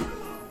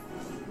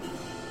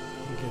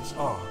he gets...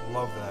 Oh,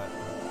 love that.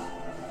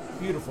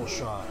 Beautiful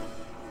shot.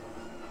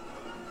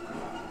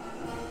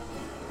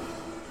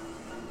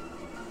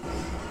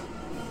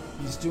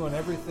 He's doing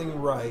everything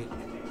right.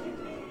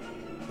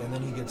 And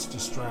then he gets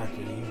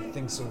distracted. He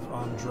thinks of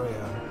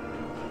Andrea.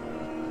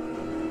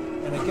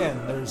 And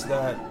again, there's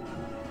the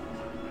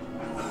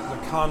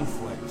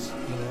conflict,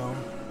 you know.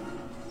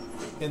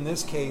 In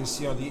this case,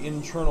 you know, the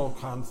internal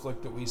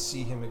conflict that we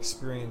see him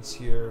experience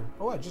here.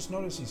 Oh, I just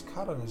noticed he's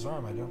cut on his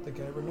arm. I don't think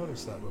I ever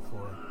noticed that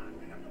before.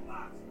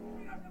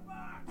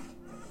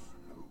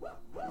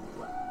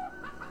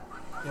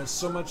 You know,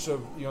 so much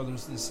of, you know,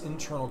 there's this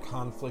internal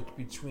conflict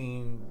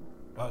between...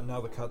 now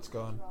the cut's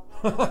gone.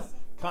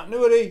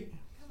 Continuity!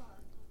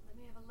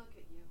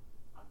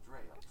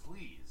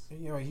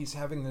 You know, he's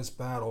having this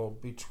battle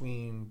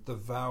between the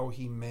vow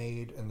he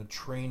made and the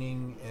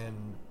training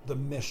and the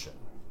mission.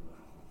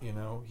 You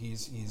know,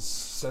 he's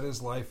set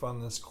his life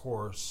on this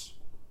course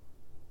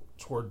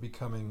toward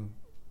becoming,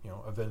 you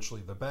know,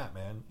 eventually the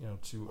Batman, you know,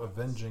 to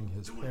avenging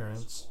his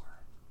parents.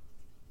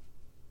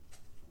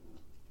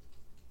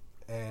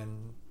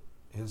 And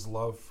his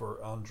love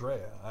for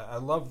Andrea. I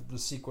love the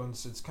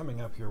sequence, it's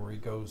coming up here where he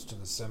goes to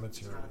the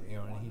cemetery, you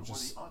know, and he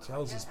just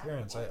tells his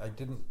parents, I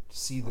didn't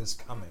see this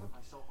coming.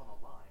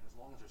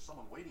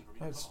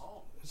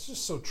 It's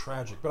just so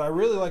tragic. But I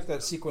really like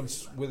that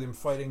sequence with him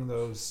fighting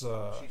those,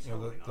 you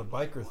know, the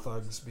biker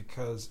thugs,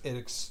 because it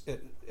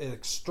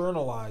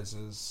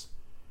externalizes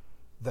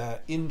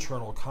that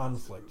internal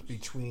conflict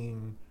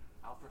between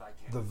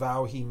the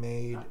vow he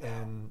made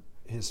and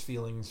his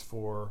feelings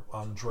for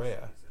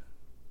Andrea.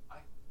 I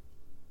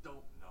don't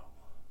know.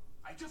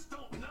 I just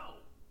don't know.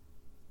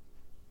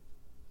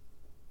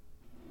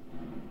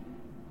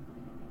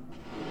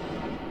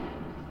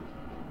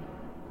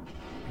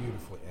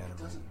 Beautifully animated.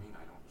 Doesn't mean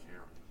I don't care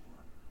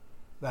anymore.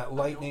 That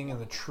lightning and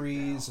the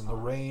trees and the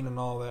rain and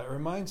all that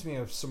reminds me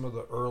of some of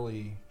the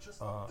early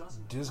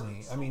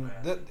Disney. I mean,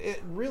 that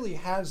it really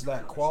has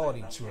that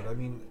quality to it. I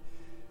mean,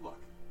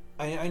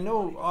 I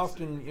know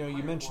often, you know,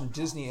 you mention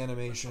Disney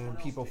animation and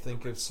people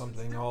think of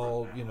something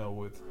all, you know,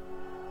 with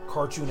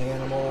cartoon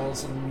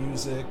animals and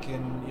music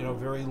and, you know,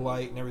 very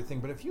light and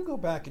everything. But if you go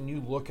back and you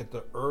look at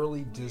the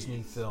early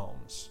Disney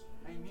films,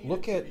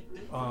 look at,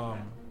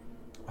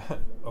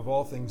 of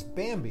all things,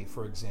 Bambi,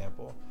 for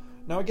example.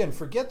 Now, again,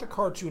 forget the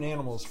cartoon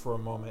animals for a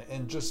moment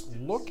and just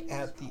look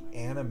at the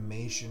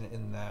animation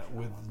in that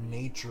with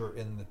nature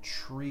and the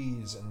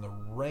trees and the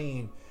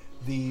rain.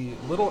 The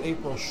Little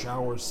April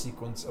Shower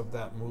sequence of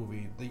that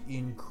movie, the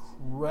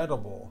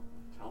incredible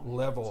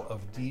level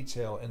of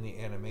detail in the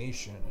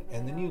animation.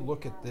 And then you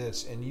look at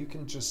this and you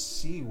can just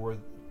see where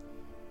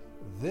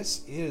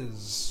this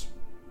is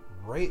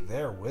right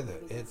there with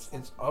it.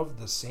 It's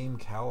of the same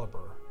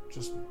caliber.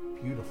 Just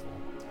beautiful.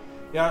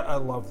 Yeah, I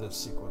love this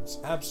sequence.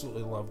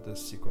 Absolutely love this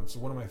sequence.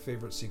 One of my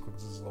favorite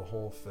sequences of the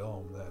whole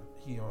film. That,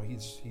 you know,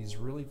 he's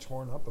really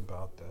torn up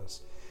about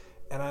this,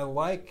 and I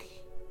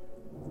like.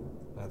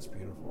 That's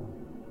beautiful.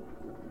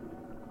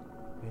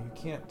 You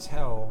can't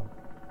tell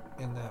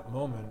in that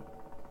moment.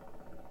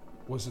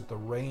 Was it the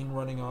rain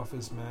running off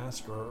his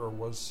mask, or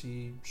was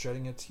he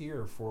shedding a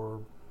tear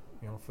for,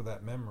 you know, for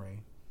that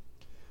memory?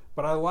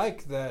 But I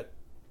like that.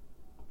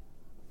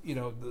 You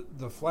know,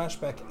 the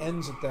flashback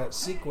ends at that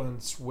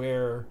sequence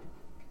where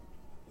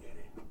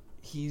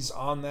he's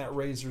on that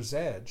razor's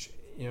edge.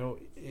 You know,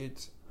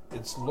 it's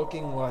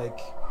looking like,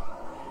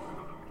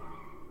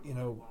 you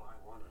know,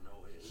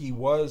 he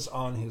was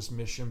on his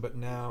mission, but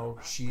now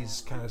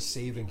she's kind of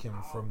saving him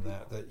from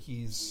that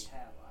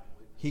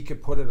he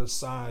could put it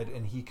aside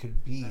and he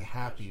could be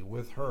happy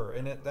with her.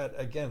 And that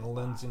again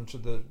lends into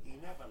the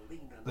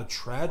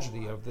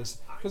tragedy of this,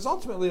 because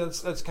ultimately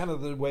that's kind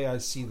of the way I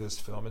see this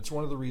film. It's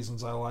one of the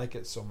reasons I like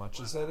it so much,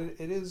 is that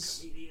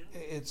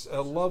it's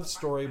a love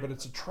story, but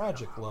it's a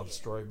tragic love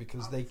story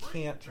because they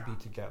can't be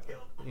together.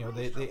 You know,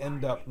 they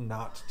end up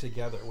not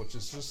together, which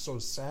is just so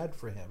sad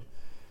for him.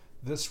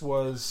 This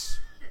was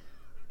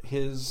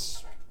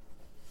his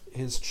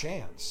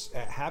chance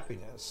at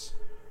happiness.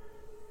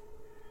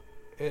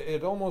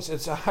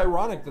 It's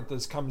ironic that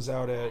this comes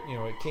out at, you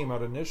know, it came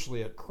out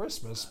initially at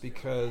Christmas,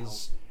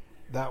 because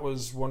that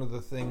was one of the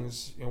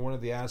things, you know, one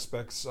of the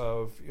aspects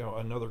of, you know,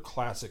 another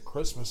classic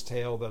Christmas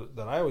tale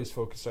that I always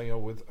focus on, you know,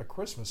 with A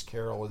Christmas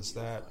Carol, is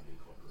that,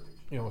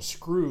 you know,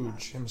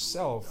 Scrooge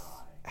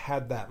himself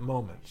had that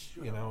moment.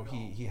 You know,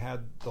 he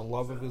had the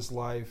love of his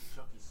life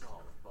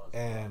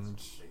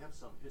and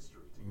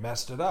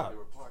messed it up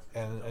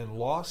and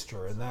lost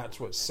her, and that's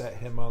what set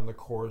him on the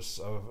course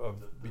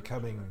of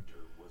becoming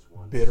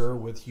bitter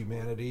with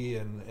humanity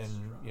and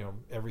you know,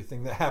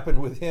 everything that happened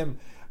with him.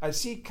 I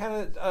see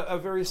kind of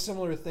a very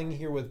similar thing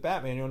here with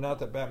Batman. You know, not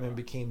that Batman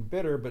became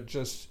bitter, but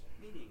just,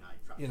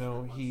 you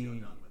know,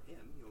 he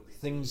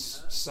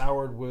things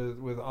soured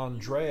with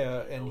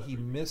Andrea, and he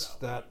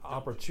missed that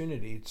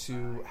opportunity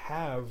to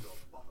have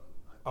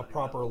a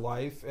proper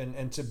life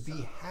and to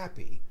be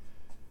happy.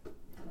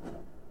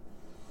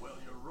 Well,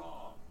 you're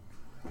wrong.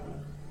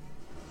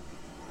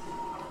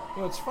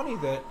 It's funny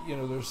that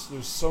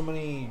there's so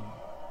many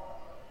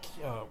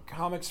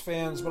comics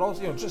fans, but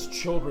also just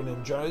children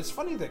in general. It's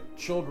funny that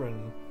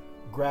children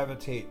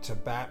gravitate to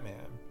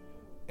Batman,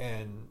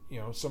 and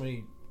so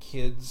many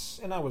kids,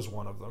 and I was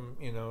one of them,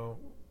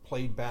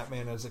 played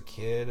Batman as a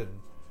kid and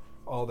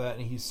all that,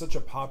 and he's such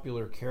a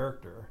popular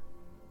character.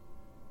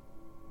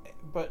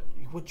 But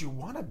would you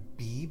want to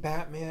be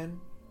Batman?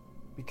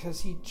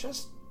 Because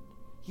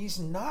he's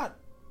not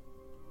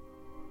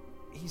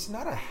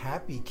a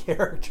happy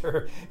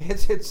character.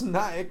 It's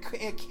not.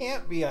 It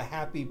can't be a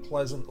happy,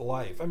 pleasant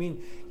life. I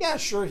mean, yeah,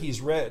 sure, he's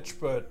rich,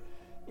 but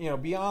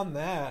beyond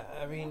that,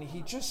 I mean,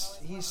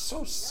 he's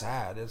so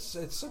sad. It's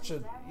such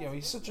a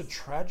he's such a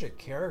tragic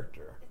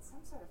character. It's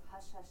some sort of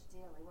hush hush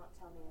deal. He won't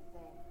tell me a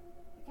thing.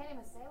 You can't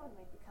even say when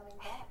he'll be coming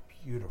back.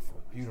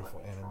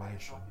 Beautiful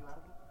animation.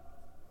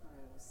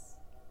 Bruce.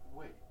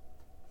 Wait,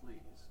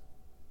 please.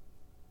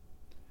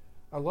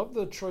 I love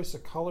the choice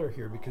of color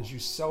here because you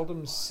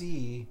seldom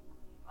see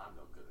I'm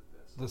no good at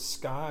this. the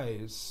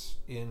skies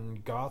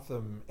in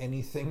Gotham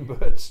anything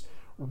but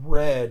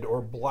red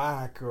or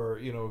black or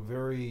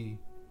very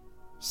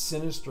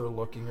sinister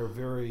looking or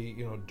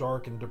very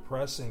dark and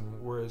depressing,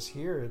 whereas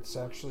here it's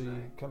actually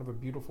kind of a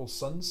beautiful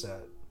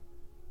sunset.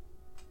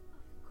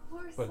 Of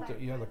course. But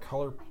the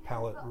color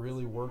palette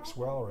really works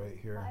well right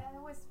here. I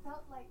always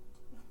felt like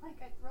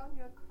I'd thrown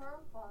you a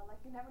curveball, like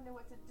you never knew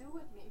what to do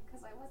with me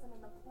because I wasn't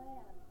in the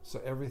plan. So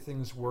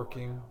everything's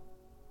working.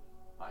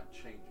 I'm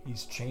changing.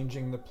 He's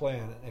changing the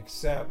plan,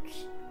 except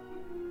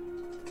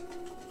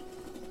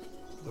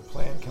the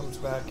plan comes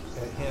back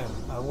at him.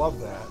 I love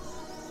that.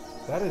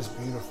 That is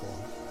beautiful.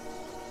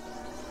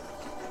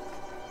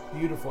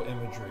 Beautiful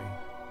imagery.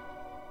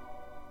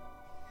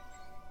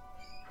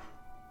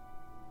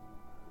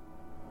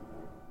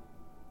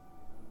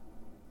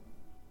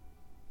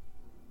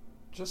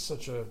 Just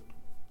such a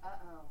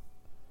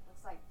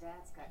Looks like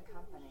Dad's got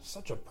company.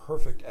 such a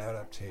perfect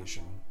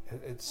adaptation.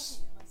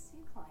 It's I see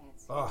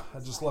clients. I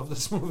just love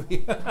this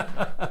movie.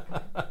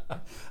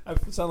 I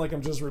sound like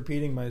I'm just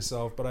repeating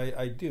myself, but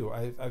I do.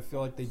 I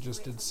feel like they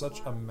just did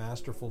such a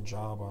masterful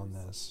job on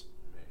this.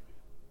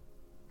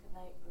 Good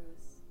night,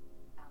 Bruce.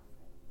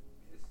 Alfred.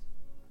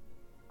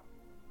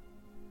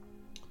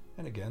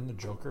 And again, the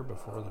Joker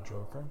before the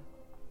Joker.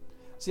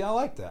 See, I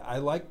like that. I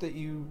like that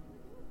he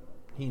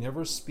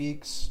never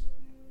speaks.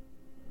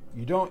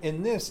 You don't,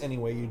 in this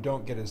anyway, you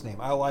don't get his name.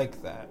 I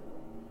like that.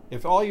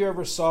 If all you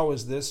ever saw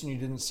was this and you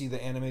didn't see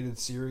the animated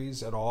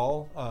series at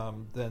all,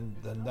 then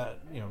that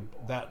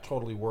that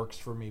totally works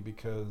for me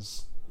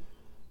because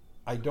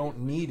I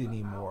don't need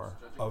any more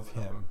of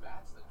him.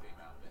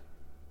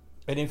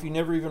 And if you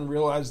never even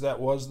realized that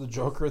was the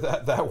Joker,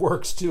 that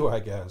works too, I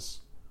guess.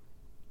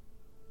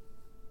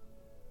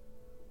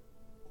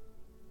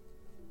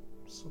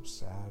 So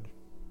sad.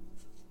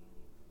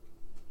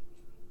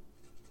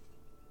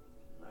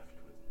 Left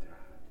with Dad.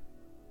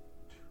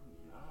 Too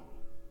young.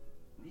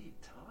 Need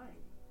time.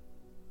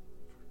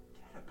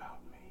 Forget about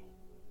me.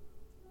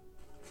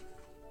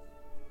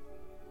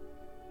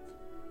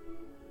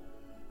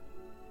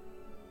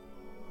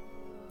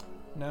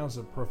 Now's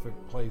a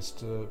perfect place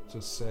to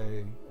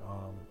say,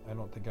 I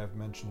don't think I've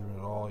mentioned him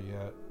at all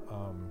yet,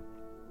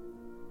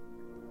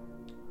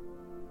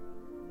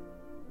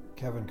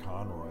 Kevin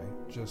Conroy.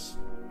 Just,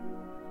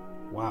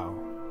 wow.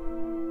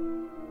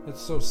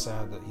 It's so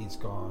sad that he's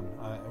gone.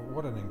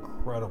 What an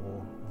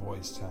incredible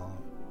voice talent.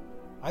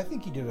 I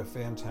think he did a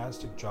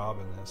fantastic job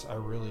in this. I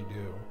really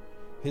do.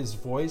 His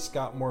voice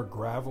got more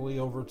gravelly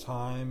over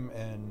time,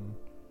 and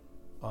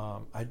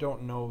I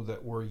don't know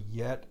that we're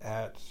yet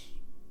at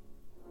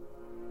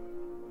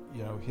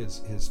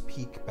his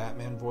peak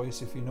Batman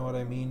voice, if you know what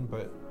I mean,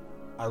 but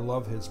I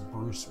love his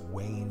Bruce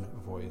Wayne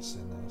voice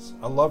in this.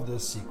 I love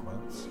this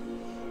sequence.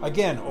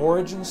 Again,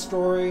 origin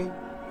story,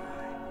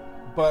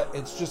 but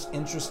it's just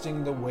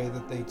interesting the way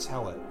that they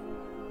tell it,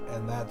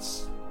 and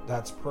that's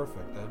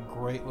perfect. A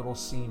great little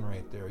scene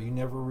right there. You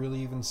never really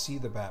even see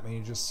the Batman,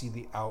 you just see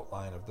the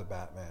outline of the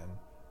Batman,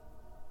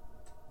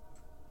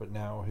 but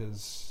now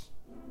his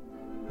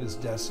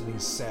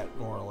destiny's set,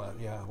 more or less.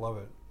 Yeah, I love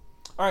it.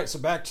 All right, so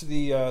back to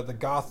the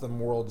Gotham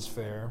World's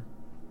Fair,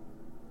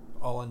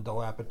 all in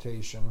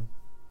dilapidation.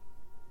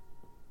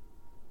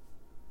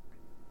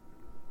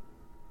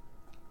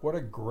 What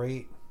a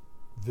great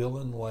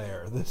villain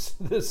lair. This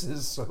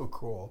is so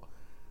cool.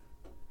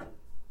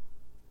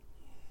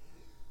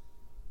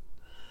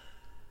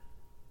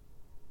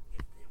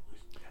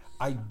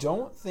 I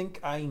don't think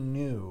I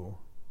knew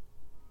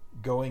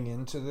going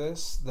into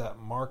this that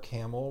Mark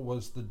Hamill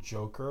was the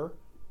Joker.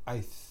 I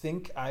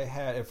think I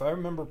had, if I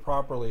remember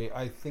properly,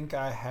 I think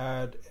I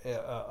had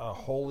a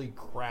holy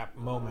crap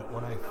moment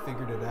when I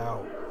figured it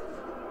out.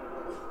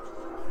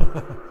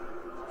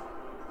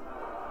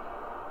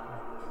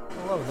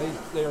 love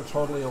it. They are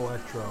totally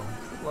electro.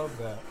 Love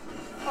that.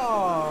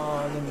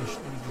 Oh, and then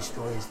he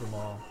destroys them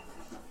all.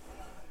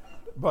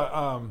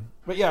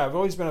 But yeah, I've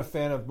always been a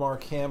fan of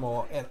Mark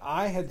Hamill, and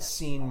I had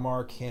seen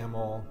Mark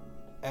Hamill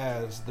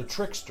as the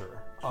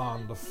trickster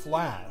on The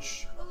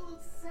Flash,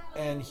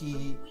 and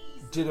he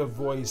did a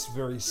voice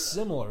very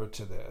similar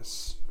to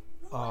this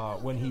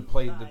when he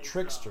played the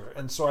trickster.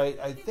 And so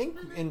I think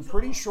in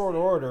pretty short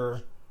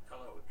order,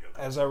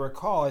 as I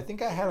recall, I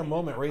think I had a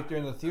moment right there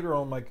in the theater.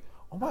 I'm like,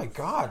 oh my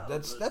God,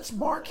 that's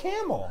Mark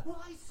Hamill.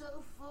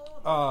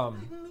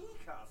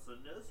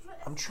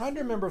 I'm trying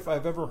to remember if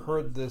I've ever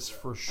heard this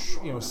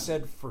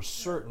said for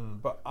certain,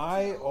 but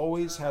I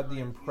always had the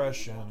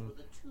impression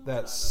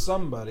that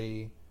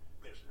somebody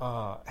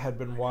had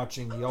been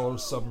watching Yellow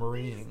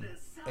Submarine,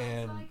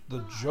 and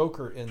the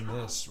Joker in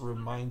this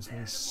reminds me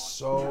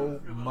so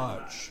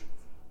much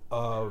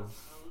of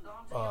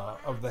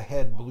the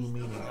head Blue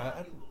Meanie.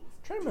 I'm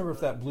trying to remember if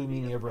that Blue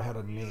Meanie ever had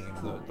a name.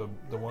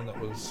 The one that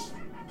was,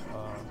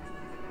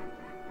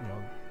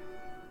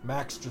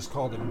 Max just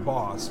called him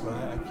Boss, but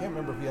I can't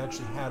remember if he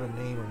actually had a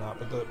name or not.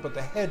 But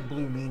the head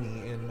Blue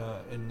Meanie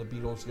in the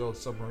Beatles' Yellow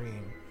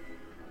Submarine.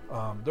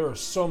 There are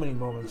so many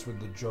moments with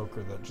the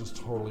Joker that just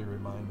totally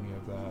remind me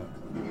of that.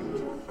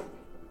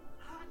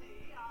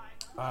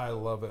 I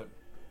love it.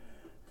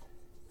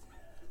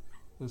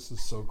 This is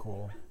so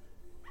cool.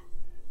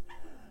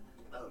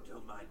 Oh,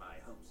 don't mind my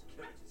home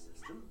security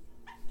system.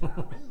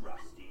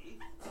 Rusty.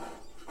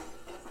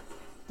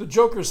 The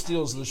Joker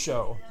steals the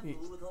show.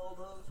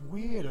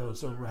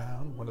 Weirdos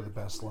around. One of the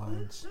best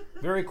lines.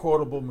 Very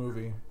quotable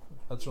movie.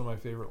 That's one of my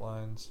favorite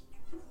lines.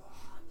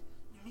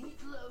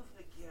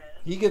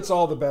 He gets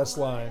all the best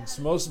lines.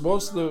 Most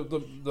of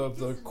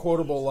the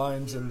quotable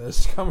lines in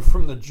this come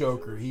from the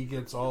Joker. He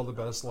gets all the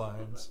best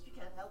lines.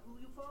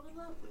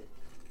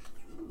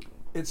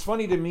 It's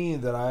funny to me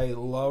that I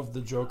love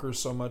the Joker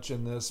so much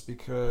in this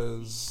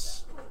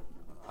because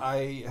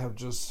I have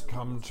just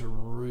come to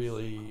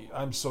really...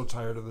 I'm so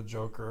tired of the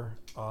Joker.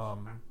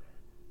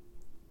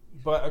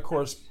 But, of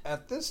course,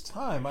 at this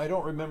time, I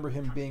don't remember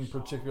him being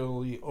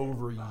particularly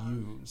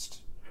overused.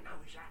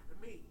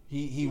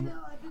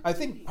 I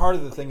think part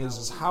of the thing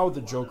is how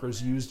the Joker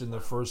is used in the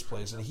first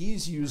place, and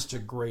he's used to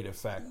great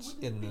effect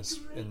in this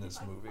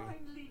movie.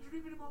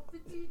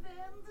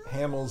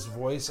 Hamill's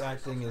voice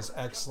acting is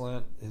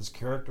excellent. His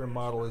character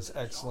model is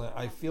excellent.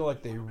 I feel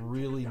like they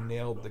really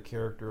nailed the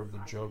character of the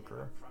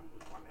Joker.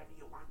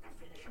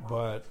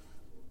 But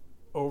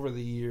over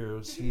the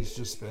years, he's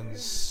just been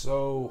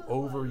so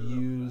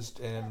overused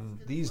and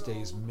these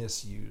days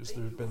misused.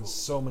 There's been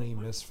so many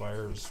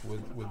misfires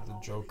with the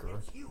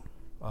Joker.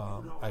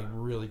 I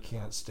really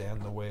can't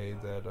stand the way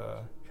that,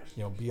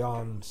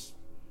 beyond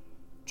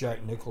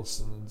Jack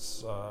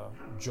Nicholson's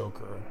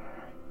Joker,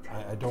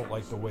 I don't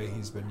like the way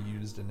he's been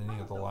used in any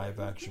of the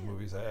live-action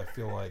movies. I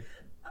feel like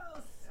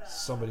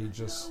somebody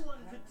just...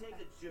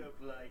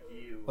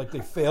 like they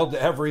failed to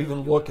ever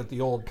even look at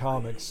the old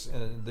comics,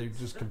 and they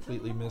just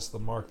completely missed the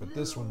mark. But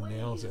this one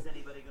nails it.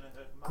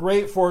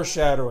 Great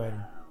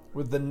foreshadowing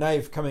with the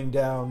knife coming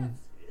down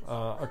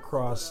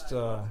across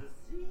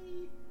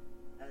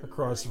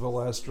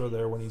Valestra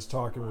there when he's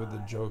talking with the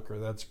Joker.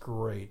 That's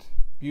great.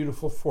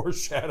 Beautiful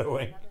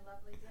foreshadowing.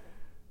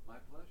 My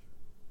pleasure.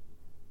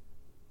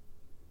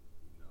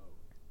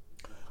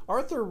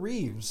 Arthur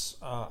Reeves,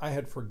 I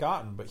had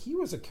forgotten, but he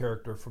was a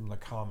character from the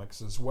comics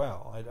as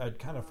well. I'd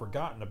kind of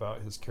forgotten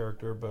about his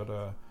character, but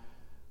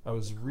I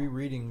was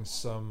rereading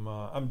some...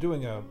 I'm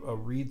doing a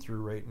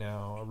read-through right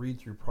now, a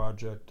read-through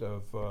project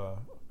of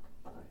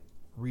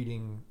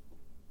reading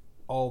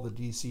all the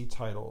DC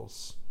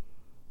titles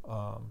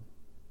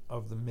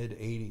of the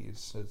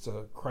mid-'80s. It's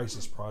a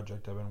crisis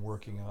project I've been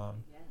working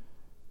on.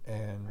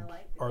 And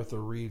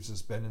Arthur Reeves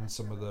has been in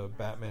some of the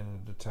Batman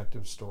and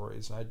detective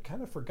stories. And I'd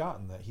kind of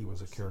forgotten that he was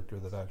a character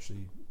that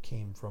actually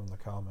came from the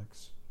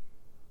comics.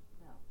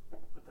 No.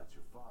 But that's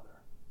your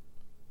father.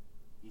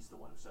 He's the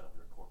one who set up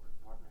their corporate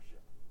partnership.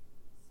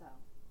 So,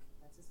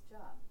 that's his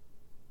job.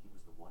 He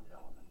was the one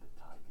element that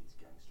tied these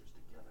gangsters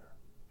together.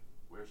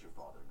 Where's your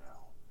father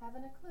now?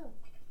 Haven't a clue.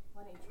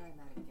 Why don't you try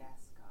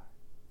Madagascar?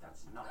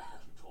 That's not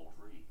what you told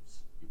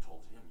Reeves. You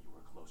told him you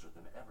were closer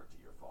than ever to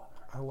your father.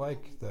 I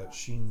like that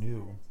she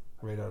knew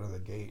right out of the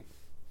gate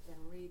Then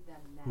read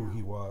them now. who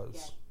he was.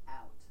 Get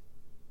out.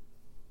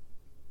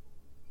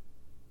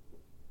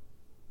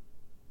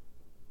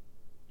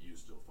 You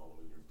still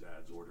following your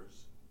dad's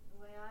orders? The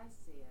way I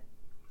see it,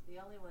 the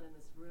only one in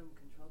this room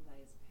controlled by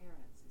his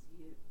parents is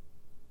you.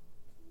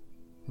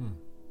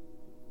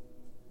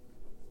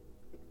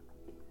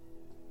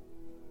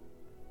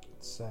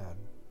 It's sad.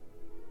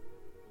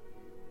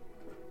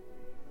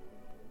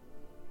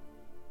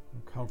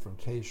 And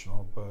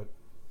confrontational, but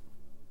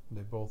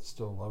they both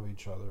still love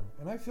each other.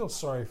 And I feel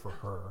sorry for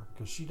her,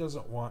 because she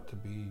doesn't want to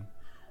be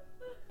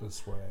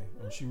this way.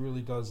 And she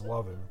really does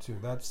love him, too.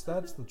 That's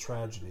the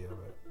tragedy of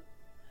it.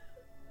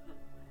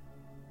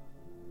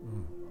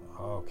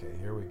 Okay,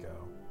 here we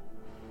go.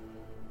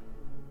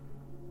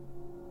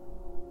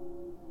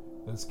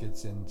 This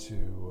gets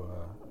into...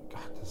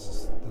 God,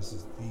 this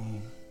is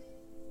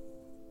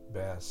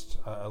best.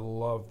 I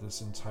love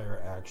this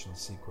entire action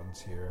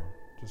sequence here.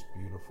 Just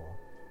beautiful.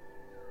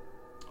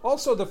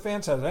 Also, the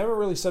Phantasm. I haven't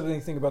really said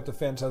anything about the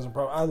Phantasm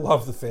problem. I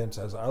love the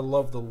Phantasm. I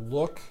love the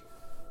look.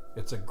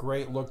 It's a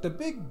great look. The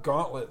big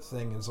gauntlet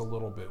thing is a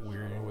little bit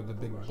weird, with the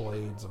big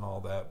blades and all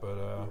that. But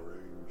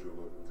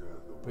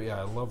yeah,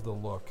 I love the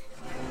look.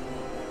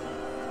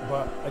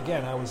 But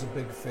again, I was a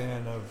big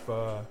fan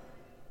of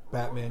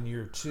Batman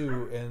Year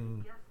 2,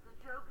 and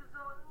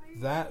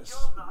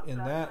in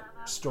that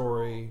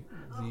story,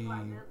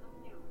 the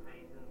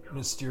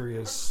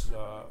mysterious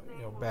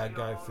bad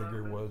guy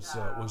figure was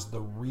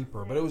the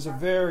Reaper. But it was a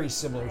very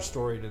similar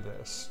story to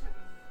this,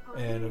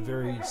 and a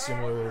very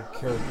similar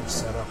character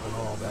setup and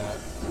all that.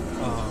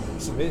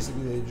 So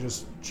basically, they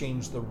just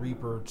changed the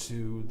Reaper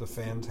to the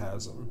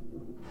Phantasm.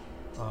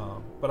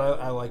 But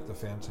I like the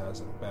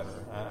Phantasm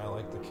better. I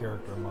like the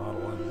character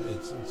model, and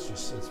it's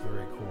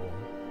very cool.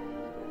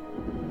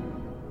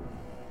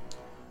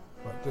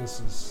 But this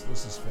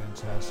is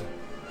fantastic.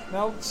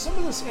 Now, some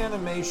of this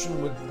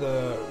animation with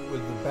the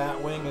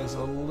Batwing is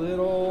a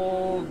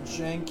little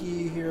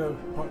janky here,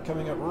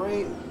 coming up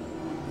right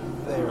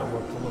there.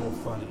 Looked a little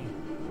funny.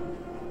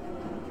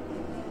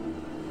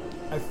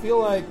 I feel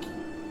like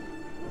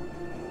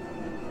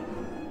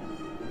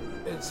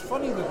it's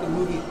funny that the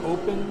movie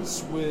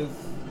opens with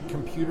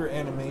computer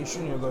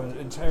animation. The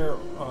entire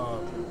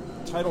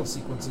title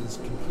sequence is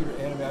computer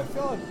animation. I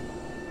feel like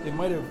they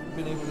might have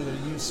been able to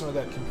use some of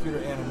that computer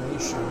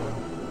animation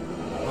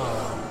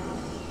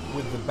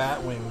with the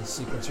Batwing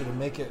sequence here to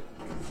make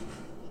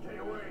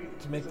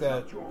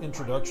that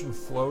introduction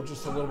flow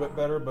just a little bit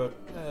better. But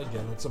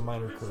again, it's a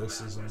minor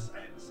criticism.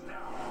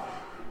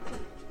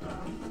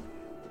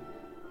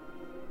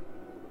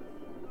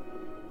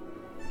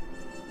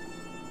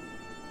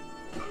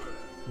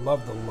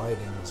 Love the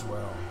lighting as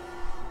well.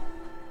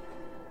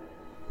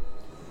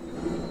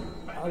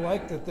 I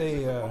like that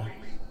they. God,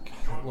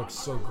 that looks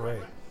so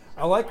great.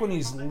 I like when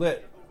he's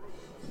lit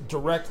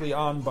directly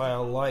on by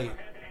a light,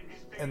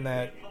 and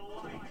that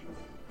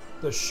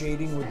the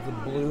shading with the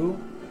blue.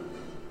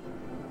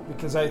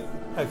 Because I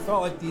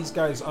felt like these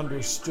guys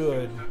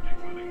understood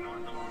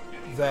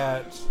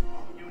that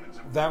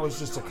was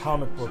just a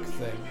comic book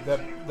thing.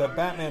 That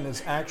Batman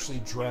is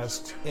actually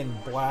dressed in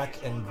black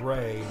and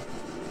gray,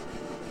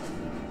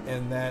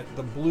 and that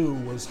the blue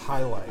was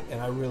highlight, and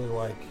I really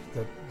like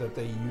that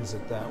they use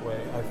it that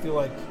way. I feel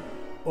like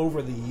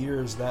over the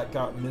years that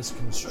got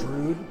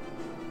misconstrued,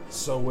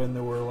 so when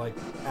there were like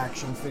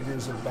action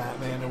figures of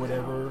Batman or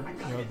whatever,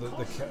 the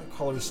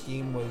color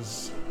scheme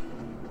was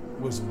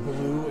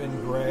blue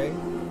and gray,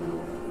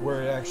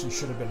 where it actually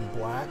should have been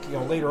black.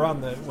 Later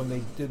on, when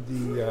they did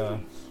the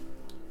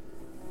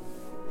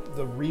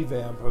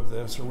revamp of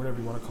this, or whatever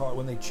you want to call it,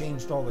 when they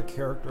changed all the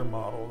character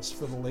models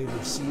for the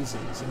later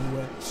seasons and he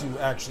went to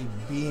actually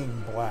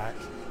being black,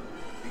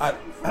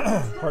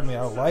 pardon me,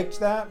 I liked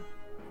that,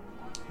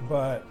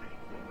 but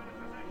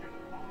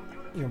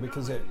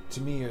because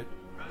to me it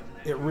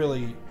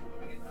really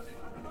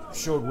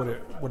showed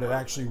what it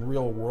actually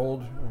real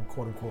world,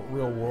 quote unquote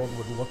real world,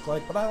 would look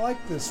like. But I like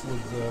this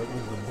with the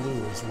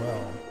blue as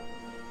well,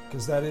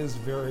 because that is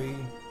very,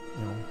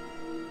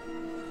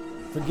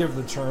 forgive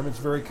the term, it's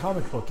very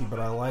comic booky, but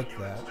I like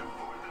that.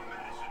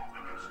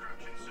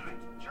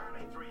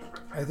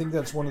 I think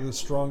that's one of the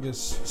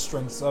strongest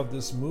strengths of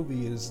this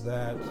movie, is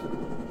that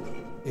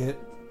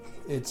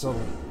it's a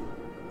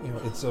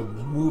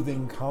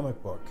moving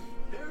comic book,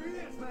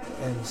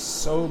 and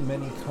so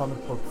many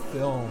comic book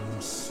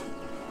films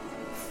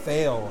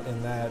fail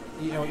in that,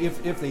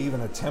 if they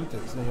even attempt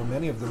it.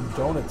 Many of them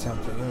don't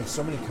attempt it.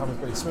 So many comic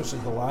books, especially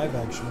the live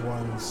action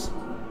ones,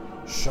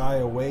 shy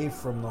away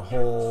from the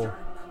whole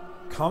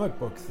comic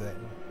book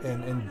thing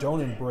and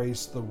don't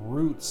embrace the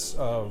roots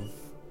of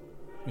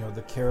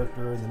the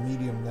character and the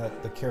medium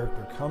that the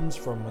character comes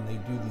from when they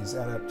do these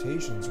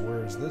adaptations,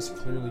 whereas this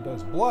clearly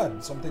does.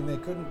 Blood, something they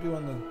couldn't do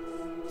on the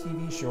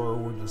TV show, or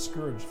were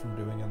discouraged from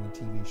doing on the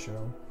TV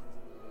show.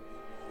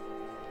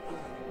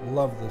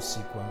 Love this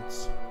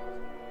sequence.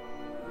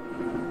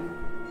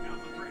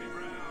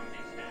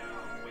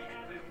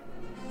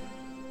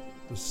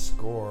 The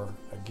score,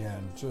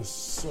 again,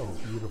 just so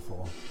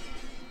beautiful.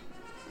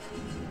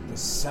 The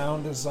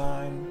sound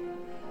design.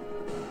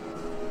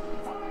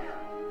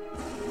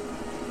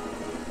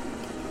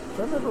 If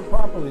I remember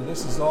properly,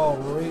 this is all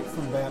right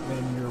from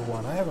Batman Year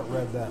 1. I haven't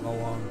read that in a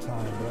long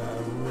time, but I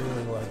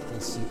really like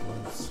this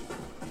sequence.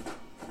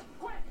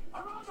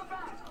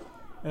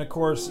 And of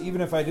course,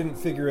 even if I didn't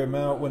figure him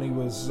out when it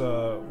was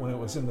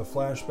in the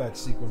flashback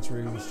sequence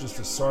where he was just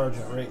a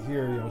sergeant, right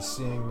here,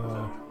 seeing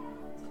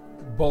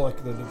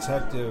Bullock, the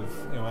detective,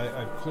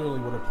 I clearly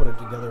would have put it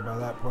together by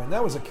that point. And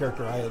that was a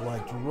character I had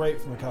liked right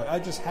from the comic. I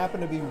just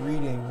happened to be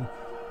reading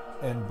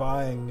and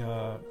buying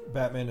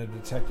Batman and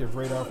Detective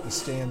right off the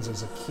stands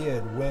as a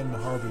kid when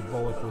Harvey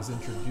Bullock was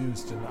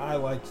introduced, and I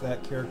liked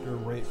that character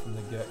right from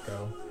the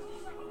get-go.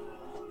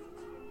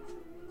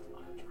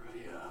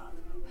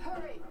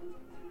 Hurry!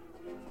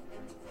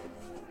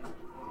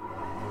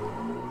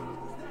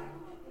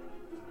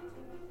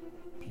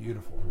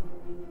 Beautiful.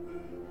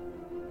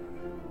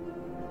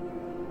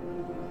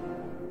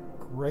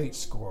 great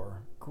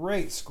score.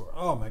 Great score.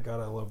 Oh my God,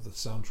 I love the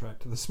soundtrack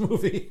to this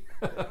movie.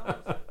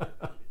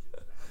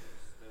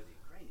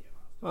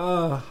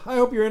 I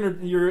hope you're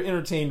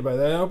entertained by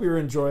that. I hope you're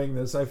enjoying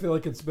this. I feel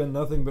like it's been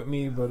nothing but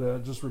me,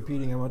 but just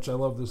repeating how much I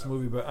love this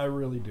movie. But I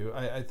really do.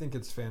 I think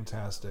it's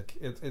fantastic.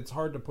 It's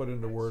hard to put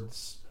into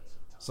words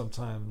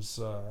sometimes.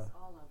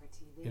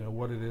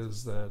 What it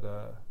is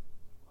that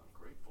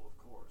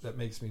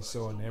makes me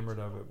so enamored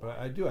of it. But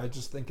I do. I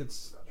just think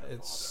it's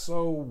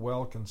so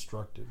well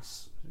constructed.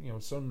 It's,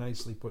 so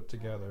nicely put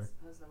together. I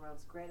suppose the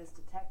world's greatest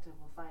detective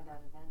will find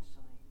out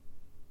eventually.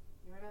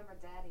 You remember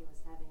Daddy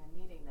was having a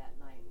meeting that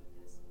night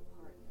with his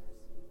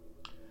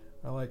partners.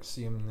 I like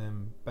seeing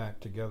them back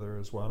together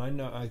as well,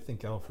 and I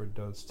think Alfred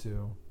does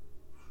too.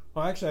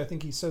 Well, actually, I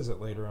think he says it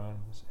later on.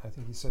 I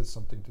think he says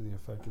something to the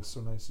effect, "It's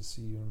so nice to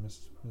see you and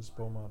Miss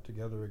Beaumont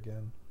together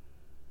again."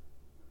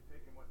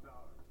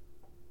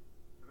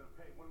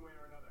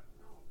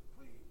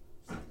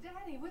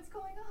 Daddy, what's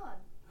going on?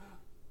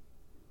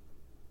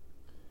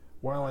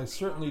 While I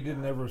certainly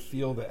didn't ever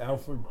feel that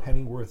Alfred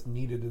Pennyworth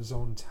needed his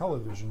own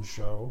television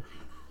show,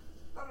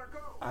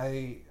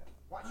 I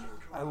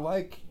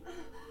like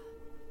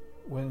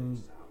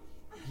when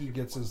he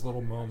gets his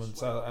little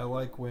moments. I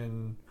like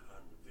when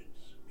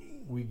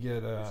we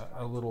get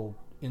a little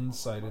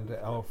insight into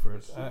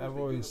Alfred. I've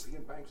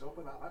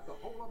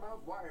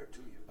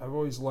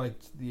always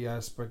liked the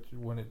aspect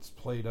when it's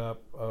played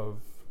up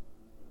of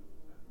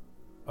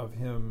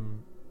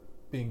him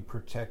being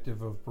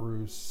protective of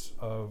Bruce,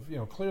 of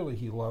clearly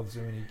he loves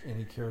him and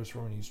he cares for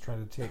him and he's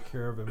trying to take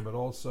care of him, but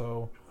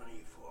also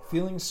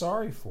feeling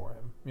sorry for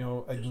him,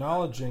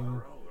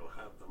 acknowledging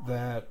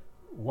that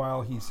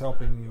while he's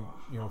helping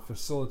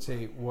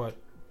facilitate what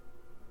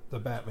the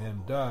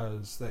Batman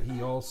does, that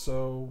he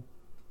also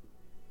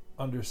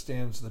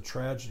understands the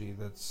tragedy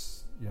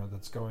that's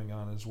going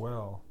on as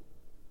well.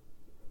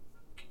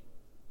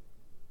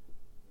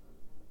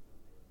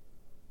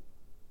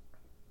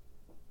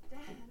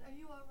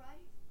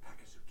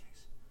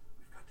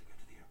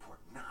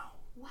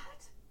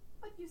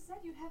 You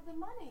said you'd have the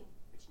money.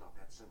 It's not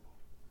that simple.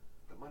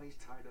 The money's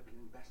tied up in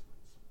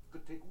investments.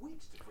 Could take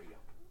weeks to free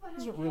up. I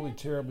wasn't really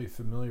terribly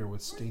familiar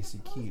with Stacy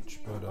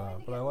Keach, but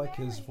I like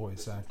his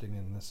voice acting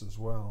in this as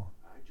well.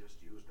 I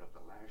just used up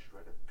the last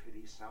shred of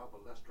pity Sal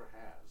Balestra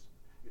has.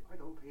 If I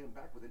don't pay him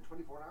back within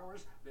 24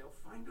 hours, They'll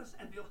find us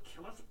and they'll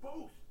kill us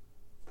both.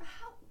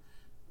 How?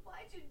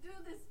 Why'd you do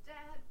this,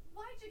 Dad?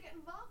 Why'd you get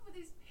involved with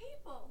these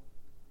people?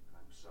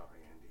 I'm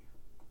sorry, Andy.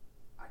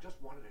 I just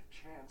wanted a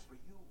chance for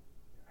you.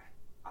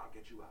 I'll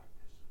get you out of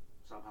this.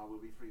 Somehow we'll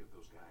be free of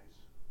those guys.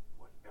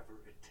 Whatever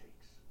it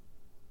takes.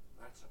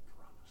 That's a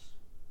promise.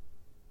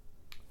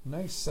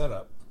 Nice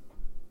setup.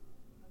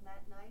 From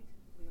that night,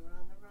 we were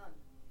on the run.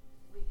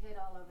 We hid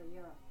all over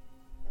Europe.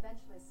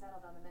 Eventually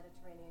settled on the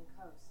Mediterranean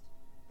coast.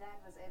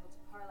 Dad was able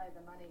to parlay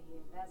the money he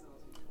embezzled.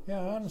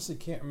 Yeah, I honestly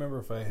can't remember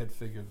if I had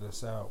figured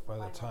this out by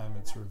the time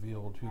it's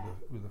revealed who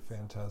the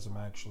Phantasm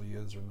actually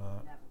is or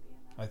not.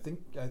 I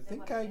think they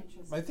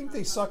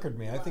suckered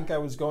me. I think I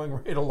was going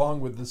right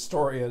along with the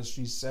story as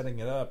she's setting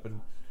it up,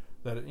 and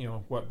that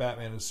what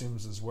Batman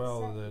assumes as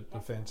well, that the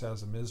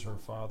Phantasm is her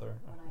father.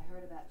 When I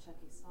heard about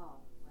Chucky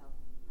Saul, well,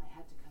 I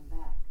had to come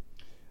back.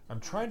 I'm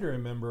trying to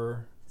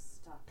remember.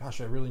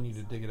 Gosh, I really need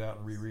to dig it out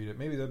and reread it.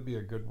 Maybe that'd be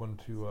a good one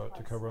to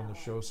cover on the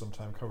show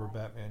sometime. Cover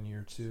Batman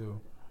Year 2.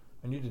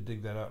 I need to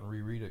dig that out and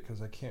reread it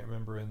because I can't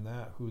remember in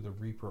that who the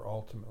Reaper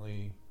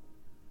ultimately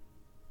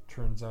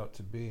turns out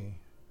to be.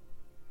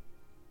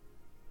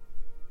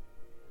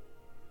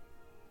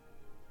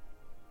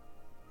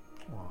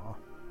 Aww.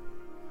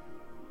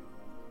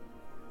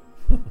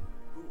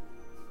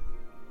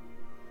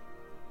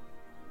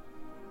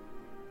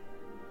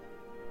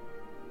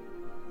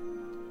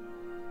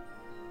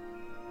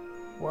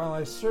 While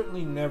I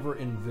certainly never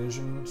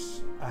envisioned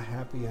a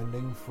happy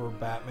ending for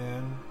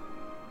Batman,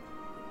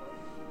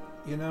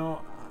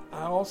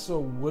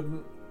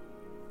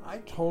 I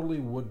totally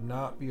would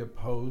not be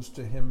opposed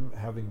to him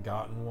having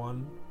gotten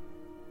one.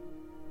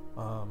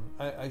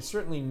 I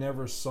certainly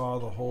never saw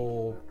the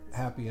whole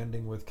happy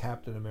ending with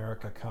Captain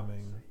America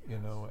coming,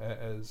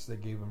 as they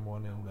gave him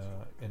one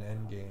in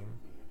Endgame.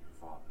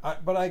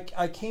 But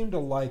I came to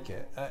like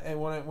it, and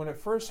when it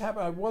first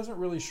happened, I wasn't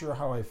really sure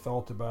how I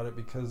felt about it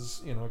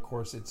because of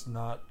course it's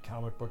not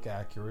comic book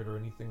accurate or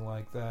anything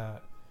like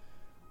that.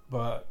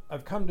 But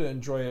I've come to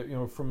enjoy it,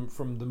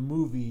 from the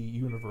movie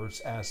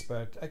universe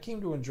aspect. I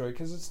came to enjoy it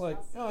because it's like,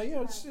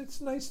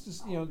 it's nice to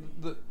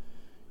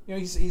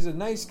he's a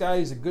nice guy,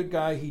 he's a good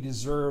guy, he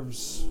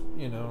deserves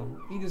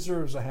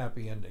a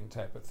happy ending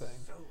type of thing.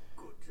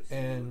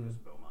 And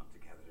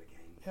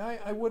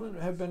I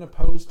wouldn't have been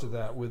opposed to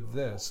that with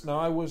this. Now,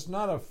 I was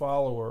not a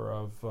follower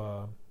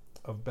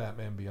of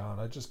Batman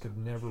Beyond. I just could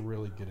never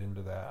really get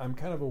into that. I'm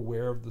kind of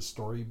aware of the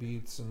story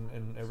beats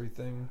and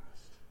everything.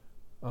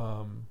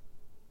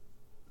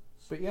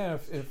 But yeah,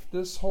 if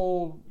this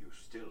whole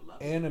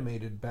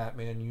animated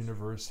Batman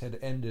universe had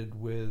ended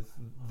with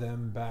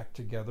them back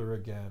together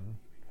again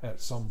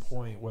at some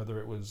point, whether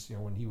it was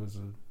when he was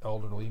an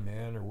elderly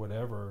man or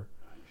whatever,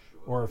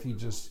 or if he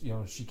just,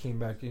 she came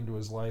back into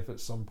his life at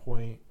some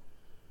point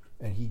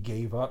and he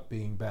gave up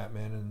being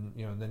Batman,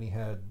 and then he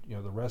had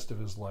the rest of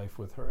his life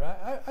with her.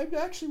 I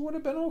actually would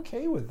have been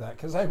okay with that,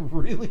 because I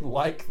really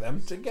like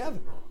them together.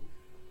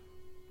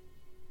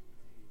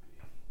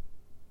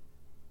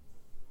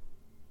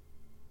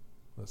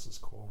 This is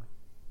cool.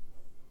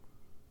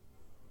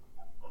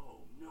 Oh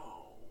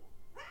no.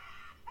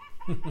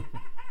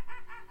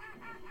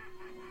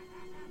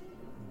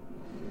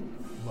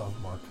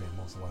 Love Mark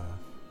Hamill's laugh.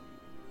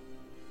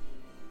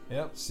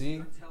 Yep,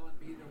 see?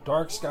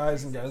 Dark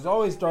skies and guys.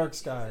 Always dark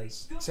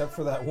skies. Except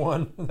for that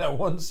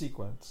one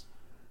sequence.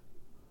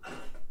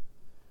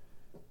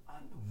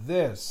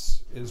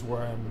 This is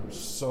where I'm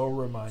so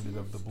reminded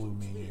of the Blue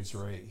Meanies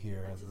right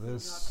here.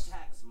 This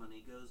tax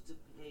money goes to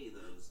pay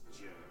those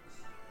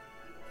jerks.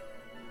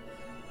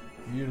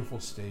 beautiful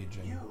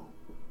staging.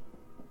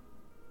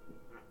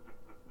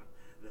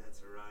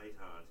 That's right,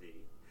 Harty.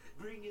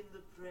 Bring in the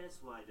press,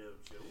 why don't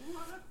you?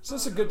 So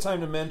this is a good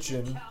time to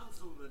mention,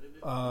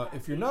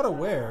 if you're not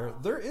aware,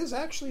 there is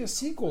actually a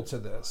sequel to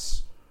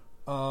this.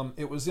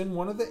 It was in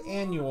one of the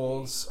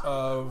annuals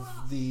of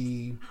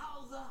the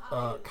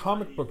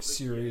comic book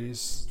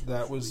series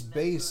that was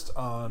based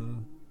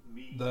on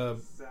the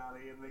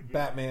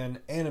Batman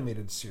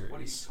animated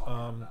series.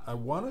 I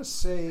want to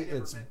say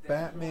it's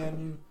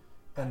Batman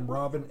and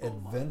Robin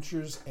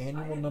Adventures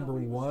Annual Number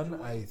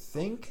 1, I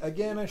think.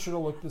 Again, I should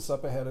have looked this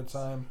up ahead of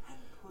time.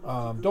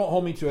 Don't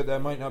hold me to it,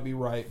 that might not be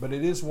right, but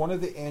it is one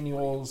of the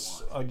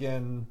annuals,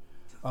 again,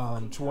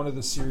 to one of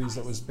the series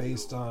that was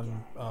based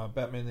on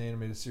Batman the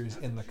Animated Series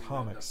in the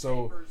comics.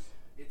 So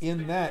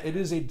in that, it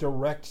is a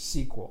direct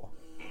sequel.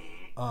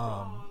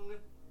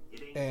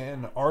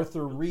 And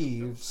Arthur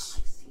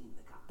Reeves,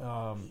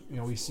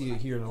 we see it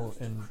here in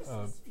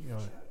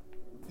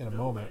a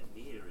moment,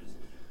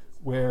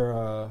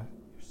 where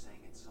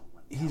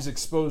he's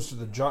exposed to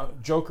the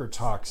Joker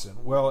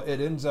toxin. Well, it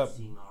ends up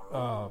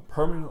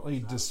permanently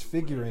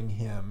disfiguring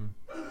him,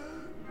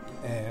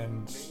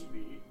 and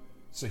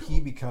so he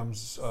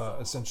becomes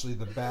essentially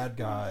the bad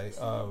guy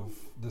of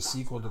the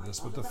sequel to this.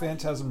 But the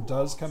Phantasm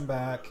does come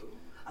back.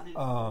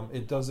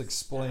 It does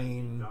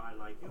explain,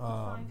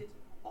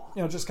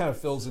 just kind of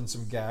fills in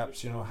some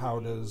gaps. How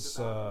does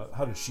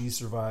she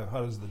survive?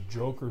 How does the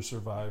Joker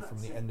survive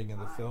from the ending of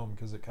the film?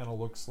 Because it kind of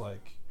looks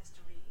like,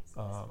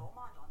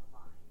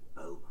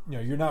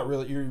 you're not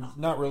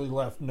really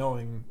left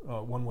knowing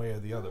one way or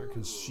the other,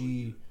 because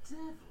she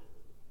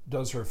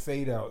does her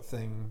fade out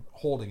thing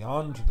holding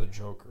on to the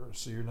Joker,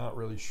 so you're not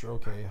really sure,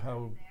 okay,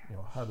 how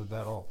did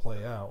that all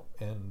play out,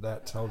 and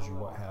that tells you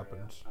what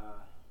happened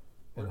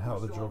and how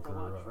the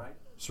Joker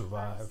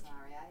survived.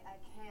 Sorry, I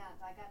can't.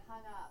 I got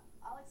hung up.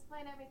 I'll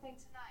explain everything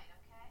tonight,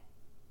 okay?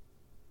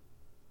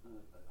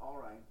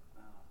 All right.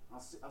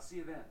 I'll see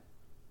you then.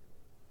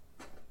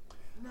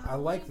 I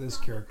like this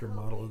character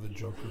model of the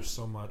Joker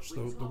so much. The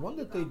one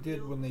that they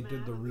did when they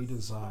did the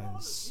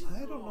redesigns,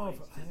 I don't know if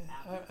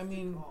I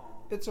mean,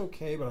 it's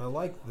okay, but I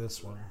like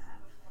this one.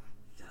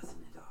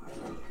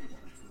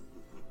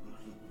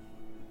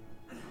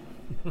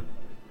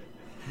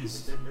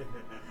 He's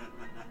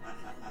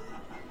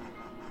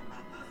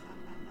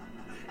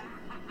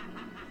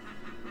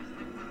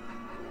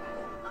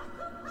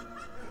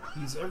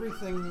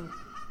everything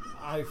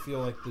I feel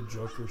like the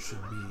Joker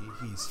should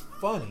be. He's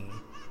funny,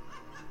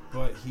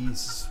 but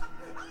he's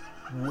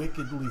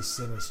wickedly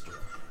sinister,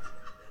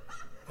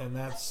 and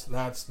that's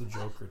the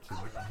Joker to me.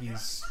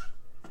 He's,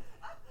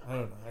 I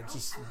don't know, it's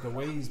just the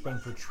way he's been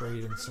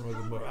portrayed in some of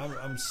the movies.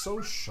 I'm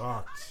so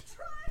shocked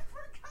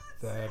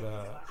that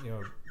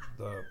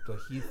the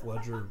Heath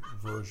Ledger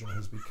version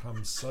has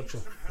become such a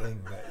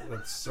thing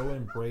that's so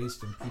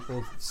embraced, and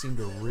people seem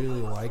to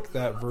really like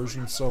that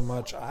version so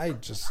much.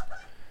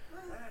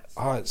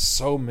 It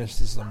so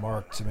misses the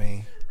mark to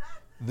me.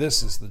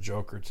 This is the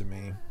Joker to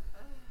me.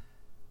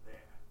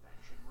 There, that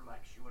should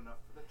relax you enough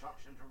for the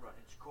toxin to run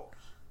its course.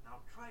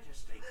 Now try to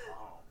stay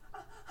calm.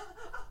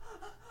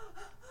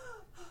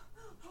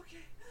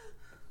 Okay.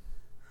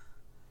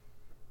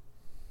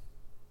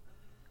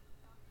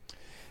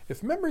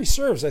 If memory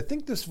serves, I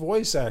think this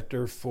voice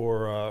actor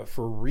for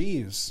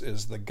Reeves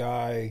is the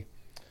guy.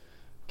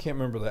 Can't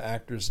remember the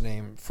actor's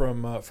name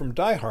from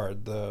Die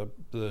Hard,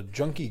 the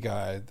junkie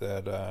guy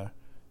that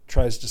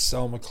tries to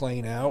sell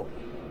McClane out,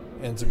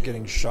 ends up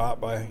getting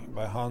shot by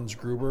Hans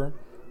Gruber.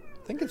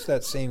 I think it's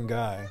that same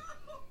guy.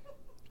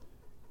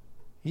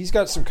 He's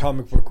got some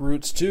comic book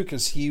roots too,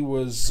 because he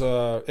was,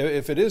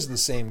 if it is the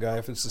same guy,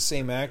 if it's the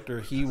same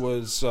actor, he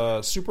was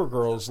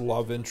Supergirl's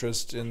love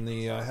interest in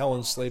the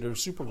Helen Slater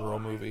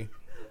Supergirl movie.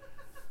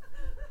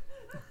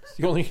 It's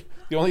the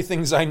only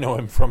things I know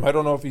him from. I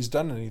don't know if he's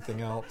done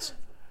anything else.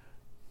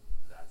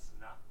 That's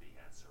not the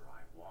answer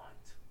I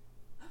want.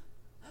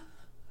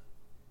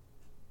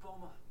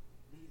 Boma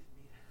needed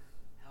me to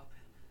help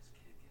him and his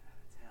kid get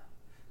out of town.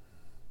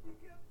 We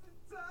kept in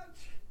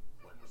touch.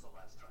 When was the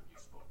last time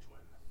you spoke to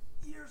him?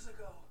 Years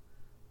ago.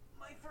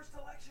 My first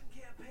election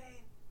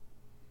campaign.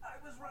 I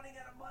was running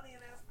out of money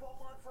and asked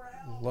Beaumont for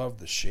help. Love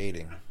the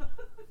shading.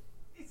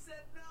 He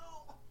said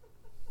no.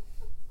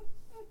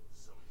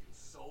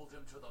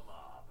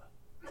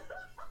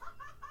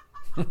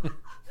 I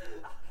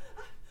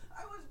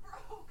was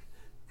broke,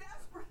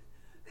 desperate.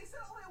 They said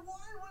all I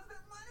wanted was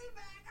their money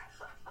back.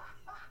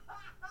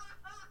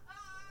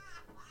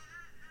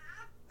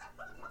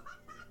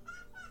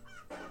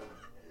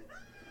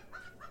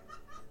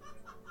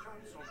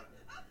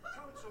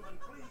 Councilman,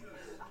 please.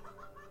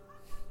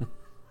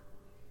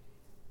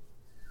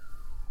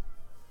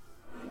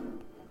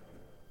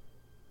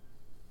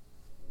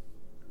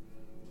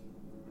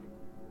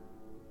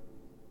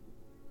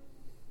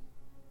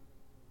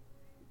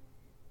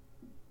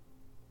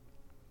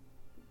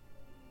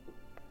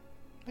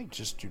 They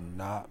just do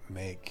not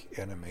make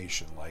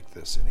animation like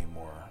this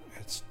anymore.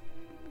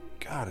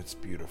 God, it's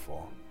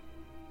beautiful.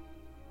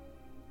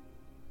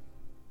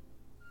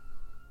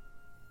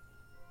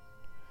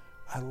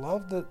 I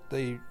love that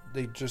they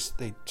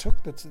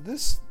took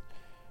this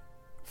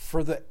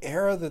for the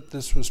era that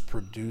this was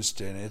produced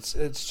in.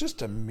 It's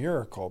just a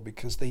miracle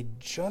because they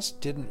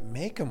just didn't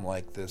make them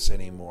like this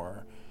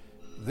anymore.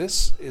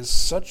 This is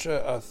such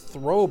a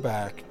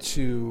throwback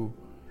to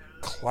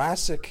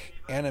classic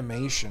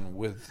animation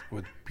with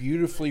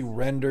beautifully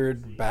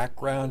rendered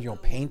background,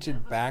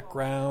 painted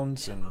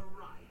backgrounds, and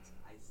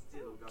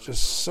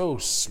just so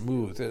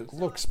smooth. It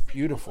looks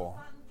beautiful.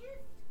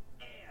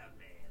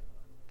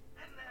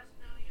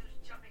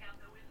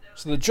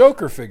 So the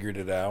Joker figured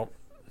it out.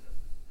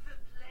 The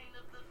plane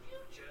of the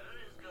future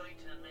is going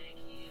to make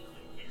you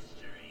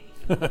history.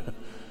 Hello,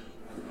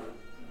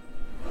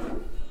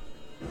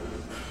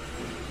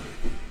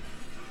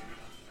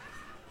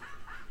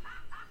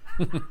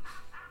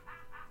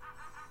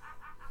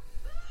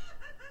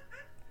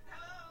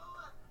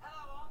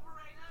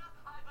 operator.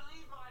 I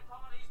believe my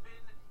party's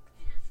been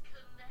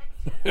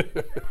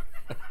disconnected.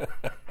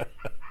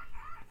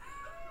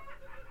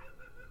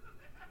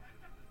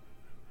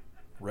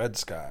 Red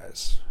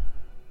skies.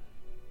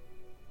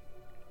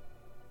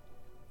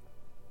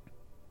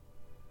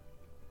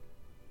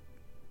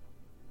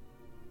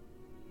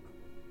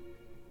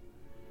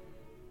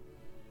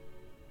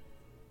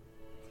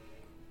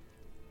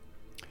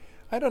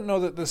 I don't know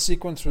that the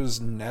sequence was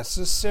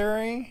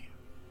necessary,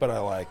 but I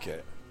like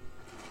it.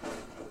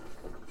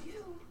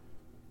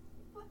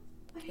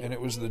 And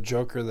it was the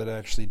Joker that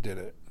actually did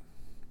it.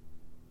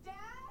 Dad?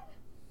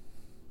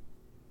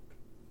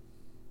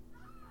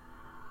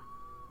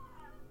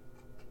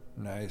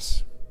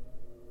 Nice.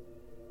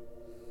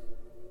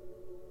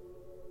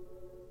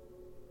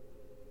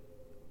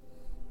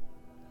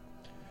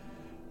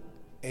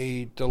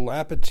 A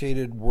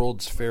dilapidated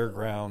World's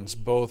Fairgrounds,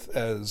 both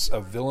as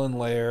a villain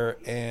lair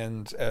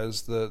and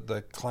as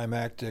the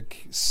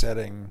climactic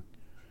setting,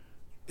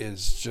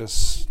 is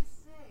just,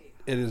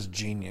 it is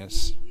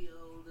genius.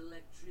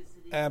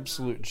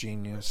 Absolute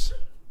genius.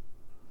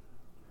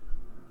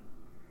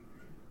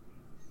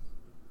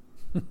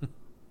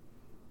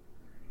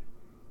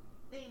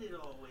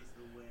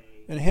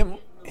 And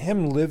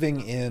him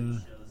living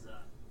in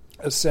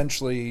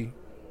essentially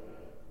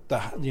the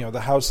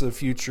House of the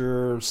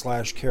Future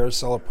 /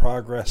 Carousel of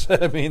Progress.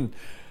 I mean,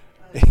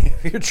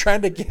 if you're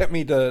trying to get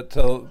me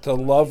to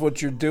love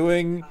what you're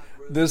doing,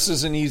 this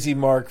is an easy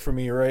mark for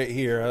me right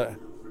here.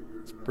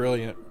 It's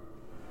brilliant.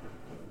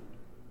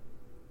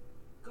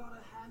 Gotta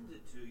hand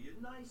it to you.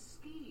 Nice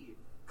ski.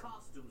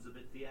 Costume's a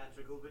bit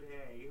theatrical, but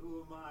hey,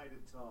 who am I to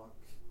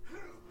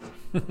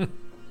talk?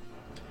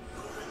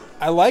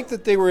 I like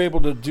that they were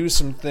able to do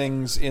some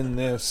things in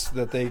this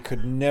that they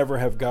could never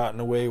have gotten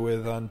away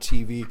with on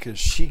TV, because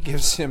she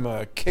gives him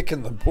a kick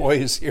in the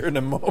boys here in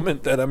a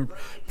moment that I'm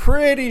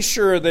pretty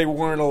sure they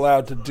weren't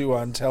allowed to do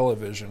on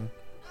television.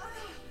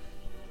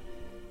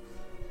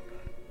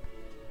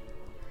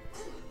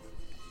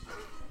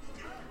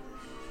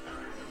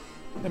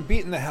 And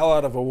beating the hell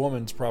out of a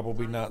woman's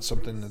probably not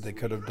something that they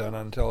could have done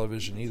on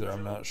television either.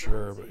 I'm not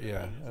sure, but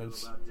yeah,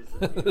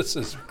 this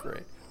is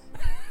great.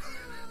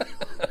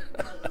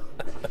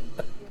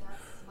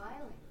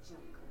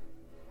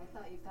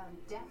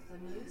 Death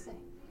amusing.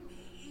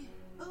 Me?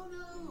 Oh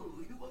no,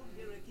 you won't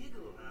hear a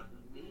giggle out of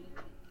me.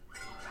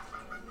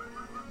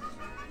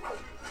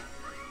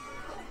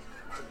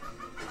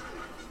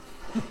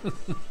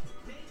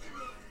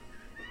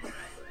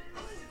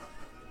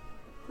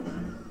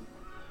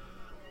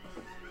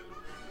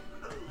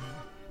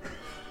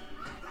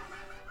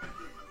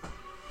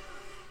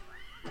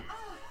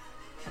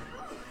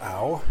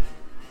 Ow.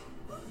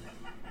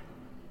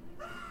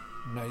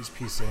 Nice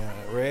piece of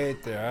hand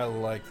right there. I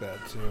like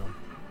that too.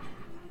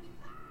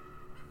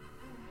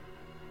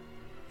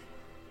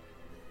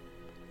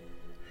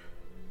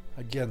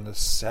 Again, the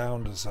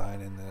sound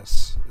design in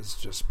this is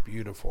just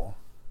beautiful.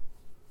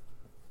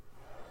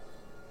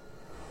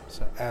 It's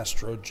an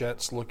Astro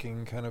Jets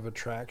looking kind of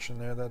attraction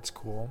there. That's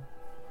cool.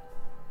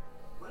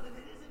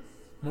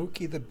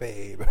 Mookie the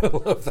Babe. I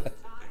love that.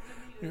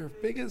 Your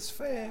biggest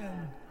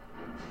fan.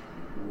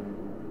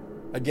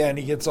 Again,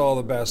 he gets all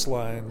the best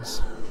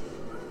lines.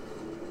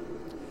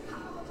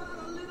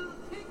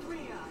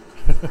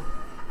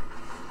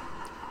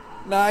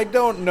 Now, I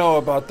don't know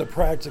about the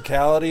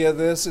practicality of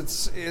this.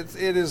 It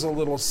is a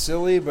little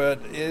silly, but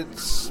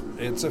it's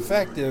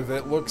effective.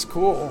 It looks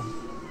cool.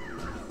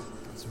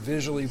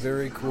 Visually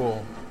very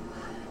cool.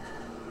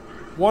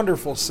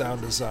 Wonderful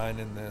sound design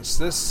in this.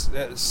 This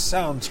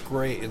sounds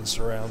great in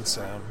surround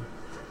sound.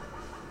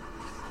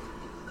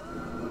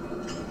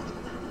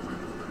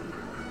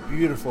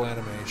 Beautiful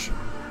animation.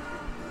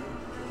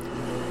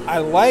 I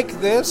like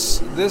this.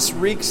 This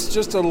reeks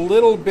just a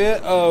little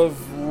bit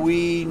of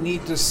we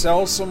need to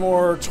sell some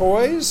more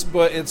toys,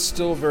 but it's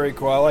still very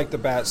cool. I like the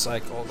Bat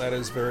Cycle. That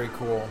is very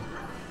cool.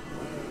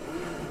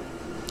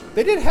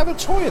 They did have a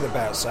toy of the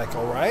Bat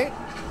Cycle, right?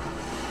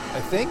 I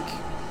think.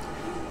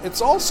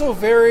 It's also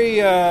very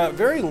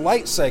very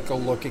Light Cycle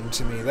looking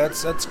to me.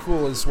 That's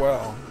cool as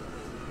well.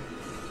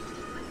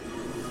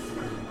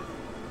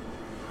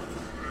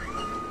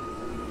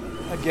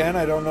 Again,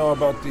 I don't know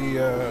about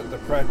the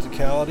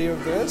practicality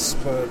of this,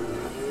 but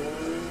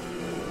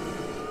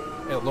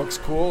it looks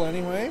cool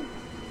anyway.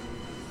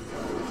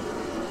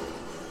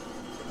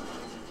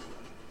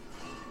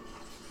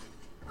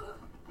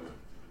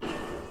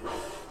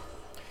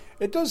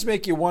 It does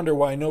make you wonder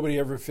why nobody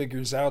ever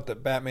figures out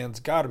that Batman's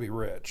got to be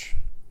rich,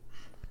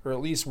 or at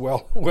least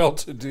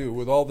well-to-do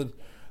with all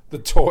the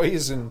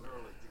toys and.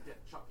 Early to get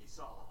Chucky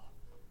Saul,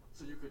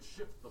 so you could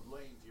shift the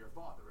blame to your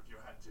father if you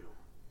had to.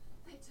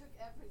 They took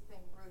everything,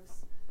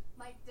 Bruce.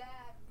 My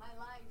dad, my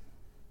life,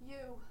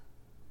 you.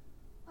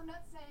 I'm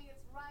not saying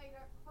it's right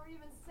or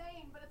even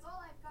sane, but it's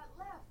all I've got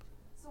left.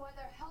 So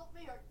either help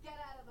me or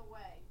get out of the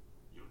way.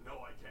 You know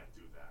I can't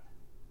do that.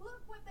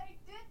 Look what they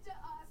did to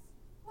us.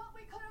 What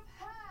we could have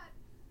had.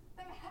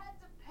 They had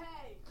to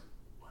pay.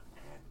 But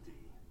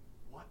Andy,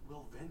 what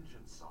will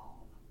vengeance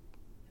solve?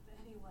 If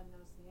anyone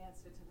knows the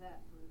answer to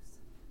that, Bruce,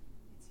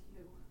 it's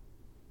you.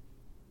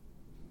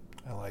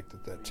 I like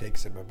that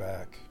takes him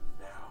aback.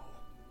 Now.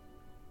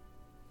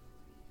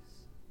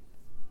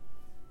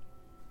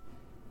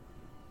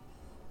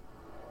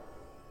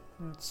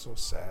 Please. It's so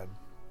sad.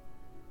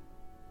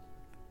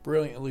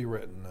 Brilliantly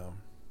written, though.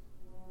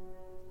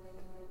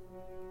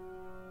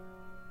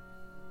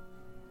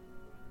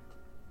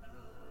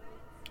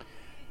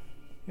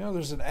 You know,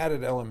 there's an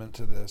added element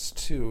to this,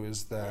 too,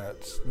 is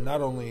that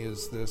not only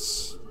is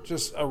this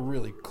just a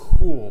really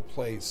cool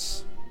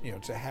place, you know,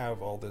 to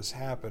have all this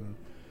happen,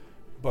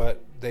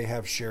 but they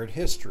have shared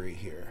history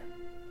here.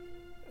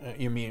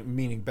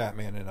 Meaning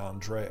Batman and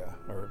Andrea,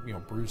 or, you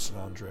know, Bruce and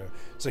Andrea.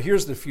 So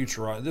here's the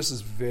future. This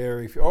is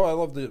very... Oh, I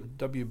love the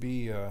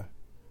WB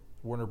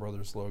Warner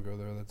Brothers logo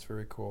there. That's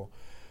very cool.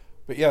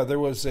 But yeah, there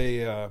was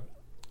an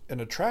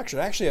attraction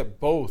actually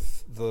at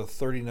both the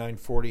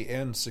 3940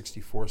 and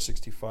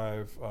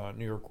 6465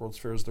 New York World's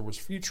Fairs. There was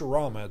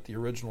Futurama at the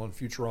original and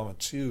Futurama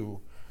 2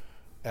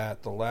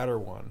 at the latter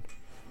one,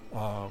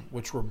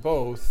 which were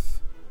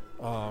both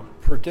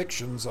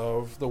predictions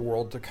of the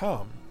world to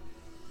come.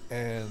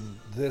 And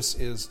this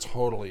is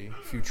totally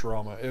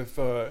Futurama. If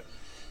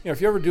if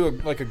you ever do a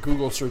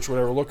Google search, or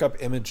whatever, look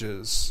up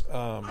images.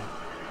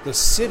 The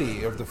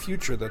city of the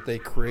future that they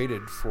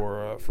created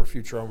for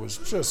Futurama was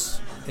just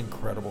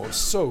incredible. It's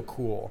so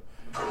cool,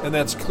 and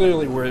that's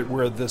clearly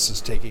where this is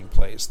taking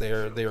place. They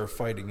are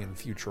fighting in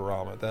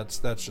Futurama.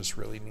 That's just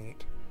really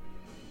neat.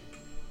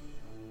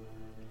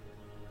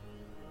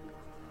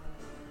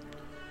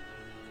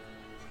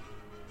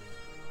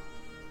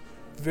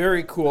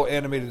 Very cool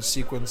animated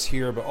sequence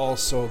here, but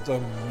also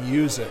the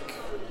music.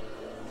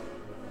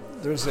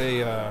 There's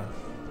a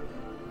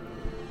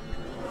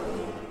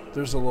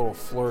little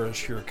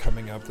flourish here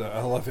coming up.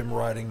 I love him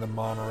riding the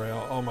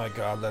monorail. Oh my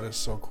god, that is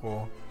so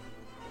cool.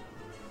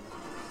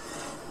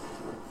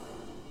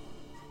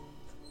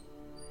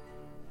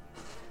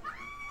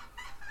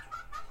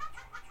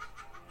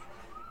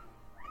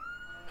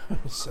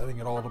 Setting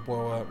it all to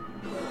blow up.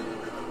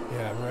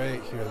 Yeah,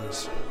 right here.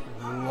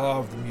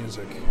 Love the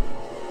music.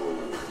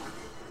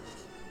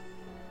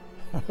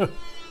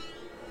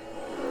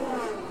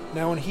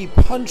 Now, when he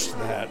punched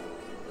that,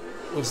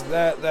 was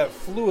that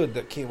fluid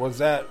that came? Was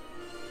that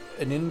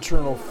an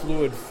internal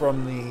fluid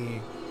from the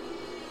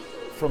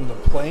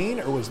plane,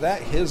 or was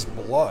that his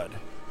blood?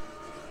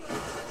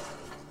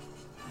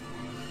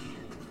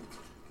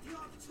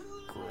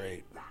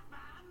 Great.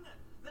 Batman!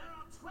 There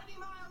are 20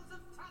 miles of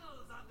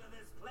tunnels under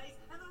this place,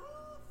 and they're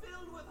all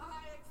filled with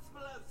high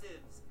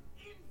explosives.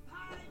 In 5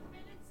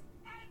 minutes,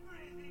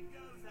 everything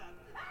goes up.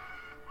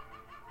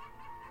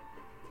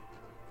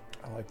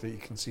 I like that you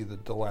can see the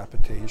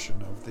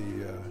dilapidation of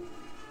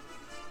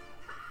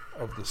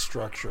the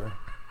structure.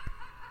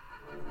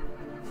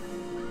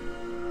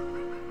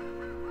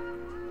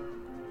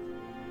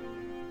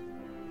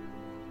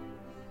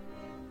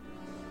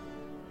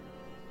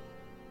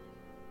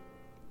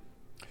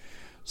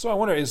 So I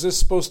wonder, is this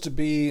supposed to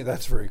be...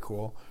 That's very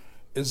cool.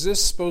 Is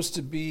this supposed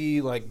to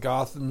be like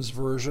Gotham's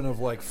version of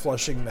like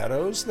Flushing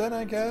Meadows then,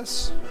 I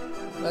guess?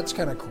 That's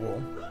kind of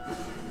cool.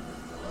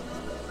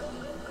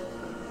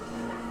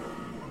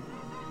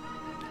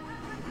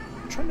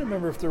 I'm trying to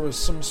remember if there was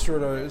some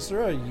sort of... Is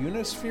there a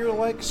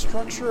Unisphere-like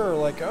structure? Or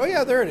like... Oh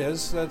yeah, there it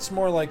is. That's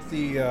more like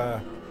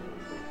the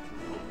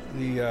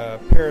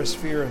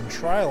Perisphere and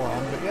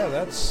Trilon. But yeah,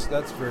 that's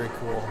very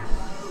cool.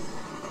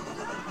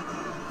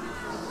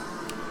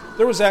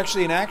 There was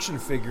actually an action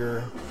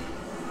figure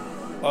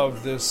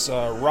of this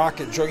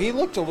rocket Joker. He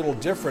looked a little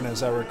different,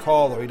 as I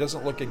recall, though. He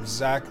doesn't look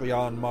exactly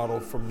on model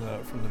from the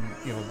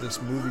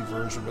this movie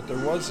version, but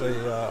there was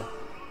a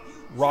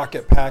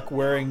Rocket Pack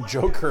wearing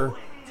Joker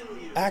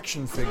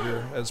action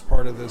figure as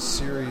part of this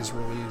series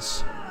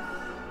release.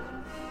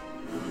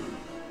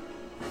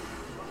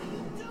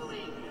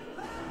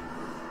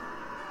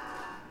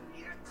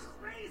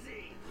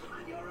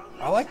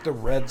 I like the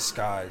red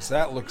skies.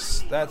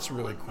 That's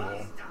really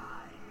cool.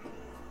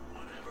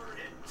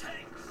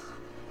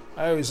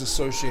 I always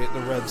associate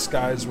the red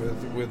skies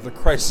with the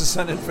Crisis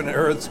on Infinite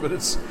Earths, but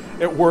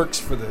it works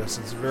for this.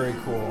 It's very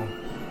cool.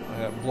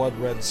 That blood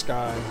red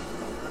sky.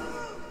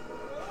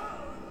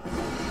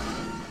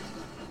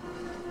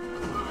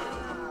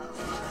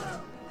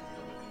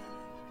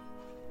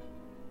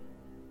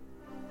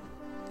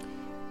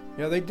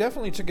 Yeah, they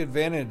definitely took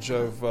advantage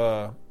of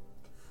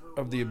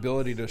the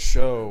ability to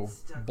show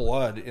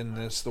blood in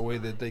this the way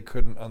that they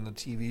couldn't on the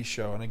TV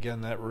show, and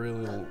again, that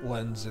really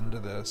lends into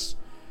this.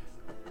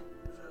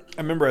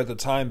 I remember at the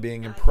time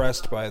being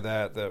impressed by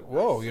that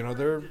whoa,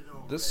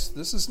 this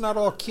is not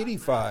all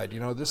kiddified,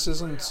 this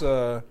isn't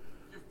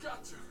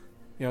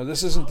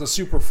this isn't the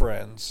Super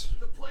Friends.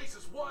 The place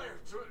is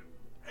wired to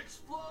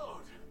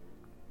explode.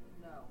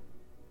 No.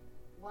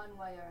 One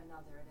way or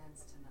another, it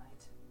ends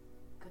tonight.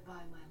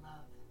 Goodbye, my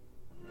love.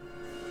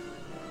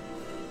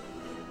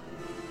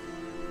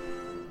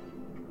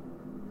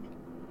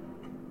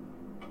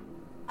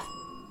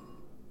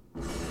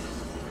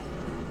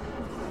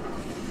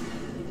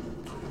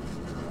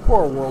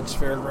 Poor World's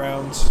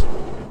Fairgrounds.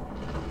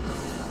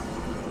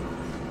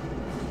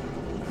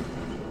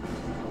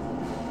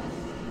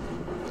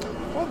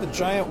 Oh, the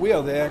giant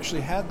wheel. They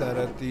actually had that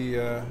at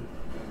the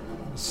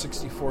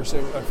 64. So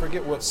I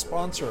forget what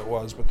sponsor it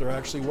was, but there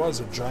actually was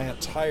a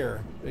giant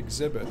tire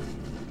exhibit.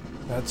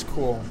 That's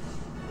cool.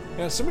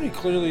 Yeah, somebody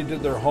clearly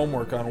did their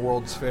homework on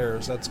World's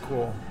Fairs. That's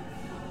cool.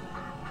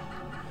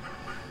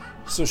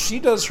 So she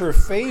does her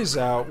phase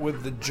out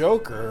with the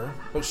Joker,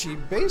 but she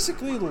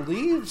basically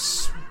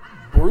leaves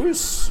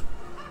Bruce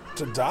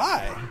to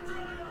die.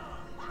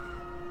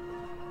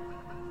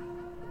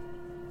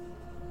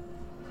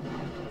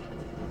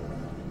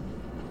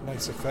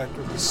 Nice effect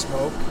with the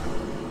smoke.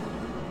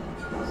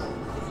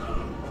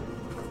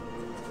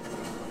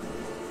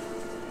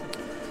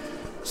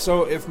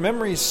 So, if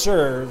memory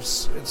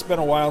serves, it's been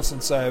a while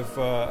since I've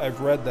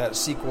read that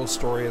sequel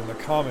story in the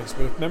comics,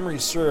 but if memory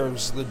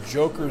serves, the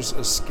Joker's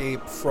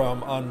escape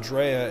from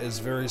Andrea is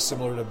very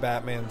similar to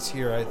Batman's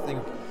here. I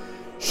think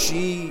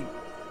she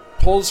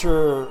pulls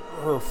her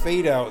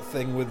fade out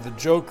thing with the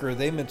Joker.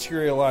 They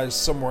materialize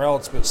somewhere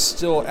else, but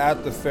still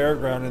at the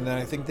fairground, and then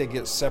I think they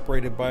get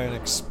separated by an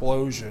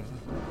explosion,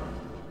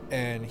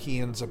 and he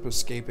ends up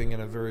escaping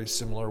in a very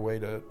similar way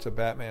to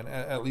Batman,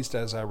 at least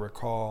as I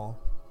recall.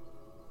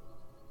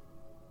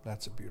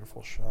 That's a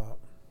beautiful shot.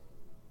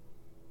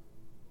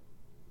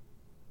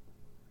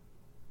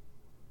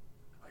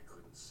 I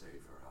couldn't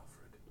save her,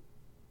 Alfred.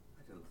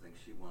 I don't think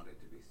she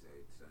wanted to be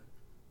saved, son.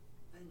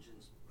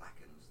 Vengeance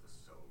blackens the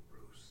soul,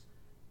 Bruce.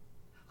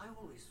 I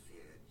always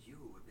feared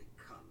you would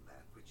become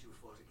that which you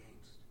fought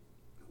against.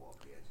 You walk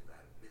the edge of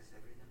that abyss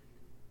every night.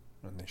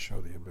 When they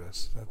show the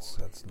abyss, that's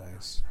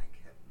nice.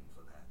 Thank heaven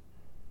for that.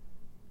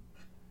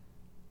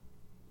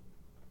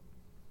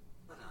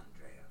 But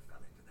Andrea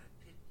fell into that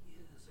pit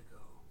years ago.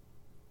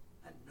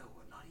 And no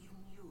one, not even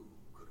you,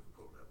 could have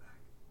pulled her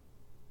back.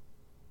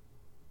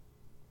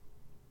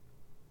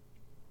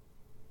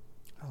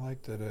 I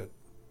like that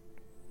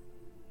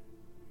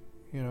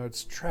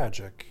it's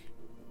tragic.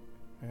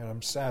 And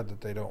I'm sad that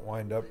they don't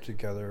wind up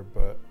together,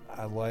 but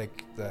I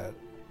like that,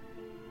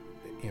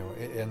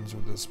 it ends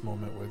with this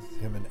moment with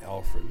him and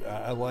Alfred.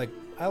 I like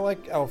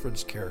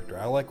Alfred's character.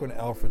 I like when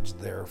Alfred's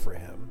there for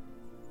him.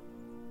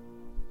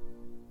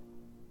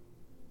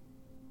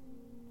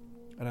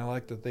 And I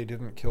like that they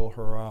didn't kill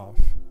her off.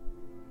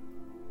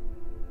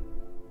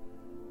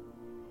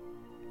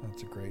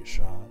 That's a great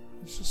shot.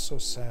 It's just so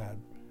sad.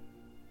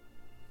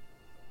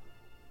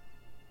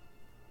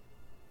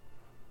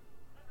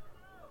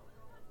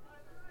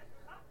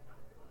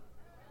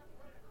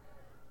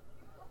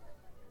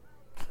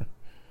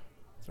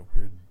 It's a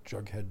weird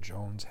Jughead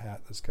Jones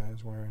hat this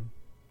guy's wearing.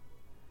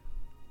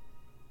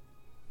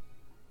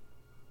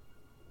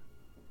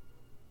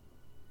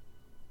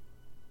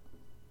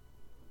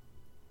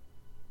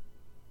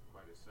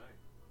 Quite a sight.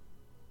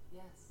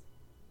 Yes.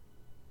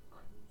 I'm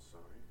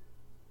sorry.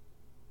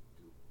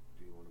 Do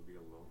you want to be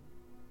alone?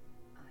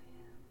 I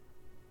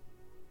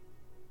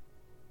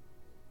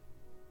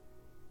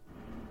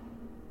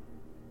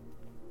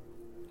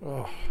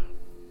am. Oh.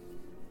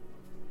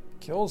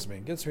 Kills me.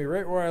 Gets me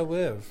right where I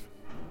live.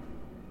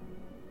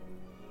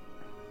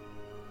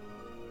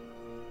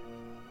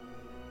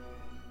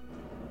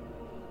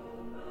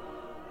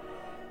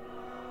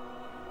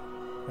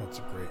 That's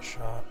a great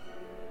shot.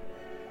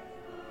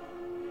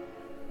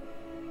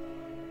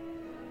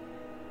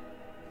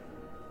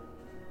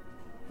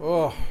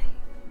 Oh.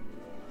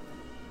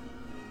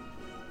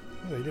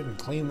 They didn't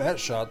clean that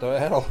shot though. It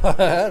had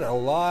a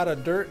lot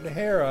of dirt and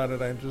hair on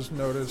it, I just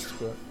noticed,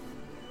 but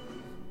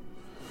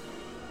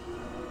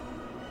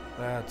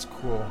That's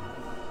cool.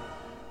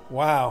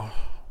 Wow.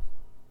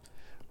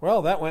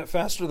 Well, that went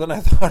faster than I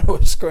thought it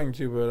was going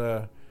to,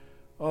 but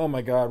oh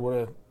my God,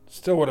 what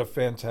a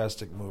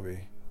fantastic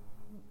movie.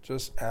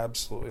 Just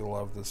absolutely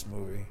love this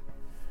movie.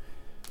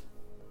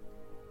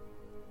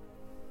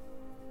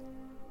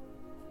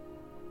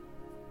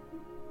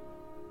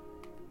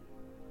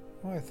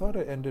 Well, I thought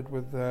it ended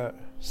with that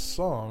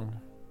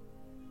song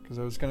because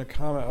I was going to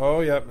comment.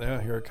 Oh, yep,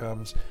 yeah, here it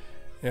comes.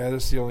 Yeah,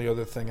 this is the only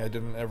other thing I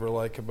didn't ever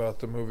like about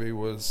the movie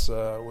was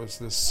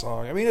this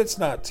song. I mean, it's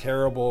not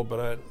terrible,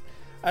 but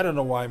I don't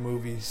know why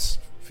movies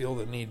feel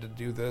the need to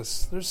do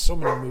this. There's so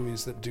many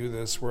movies that do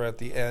this where at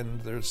the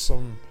end there's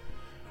some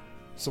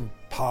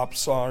pop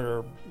song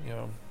or, you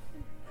know,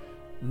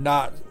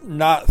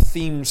 not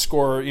theme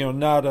score, you know,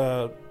 not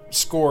a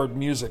scored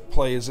music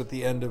plays at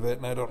the end of it,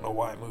 and I don't know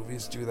why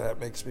movies do that. It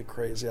makes me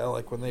crazy. I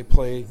like when they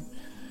play,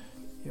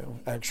 you know,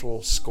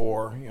 actual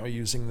score, you know,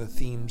 using the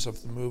themes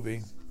of the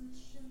movie.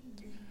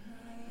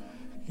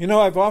 You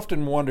know, I've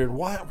often wondered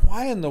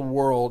why in the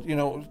world, you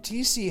know,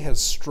 DC has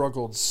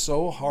struggled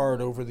so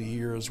hard over the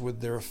years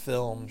with their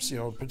films, you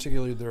know,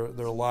 particularly their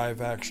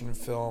live action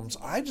films.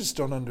 I just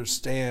don't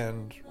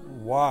understand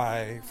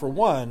why. For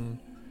one,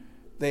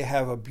 they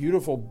have a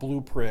beautiful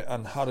blueprint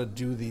on how to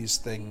do these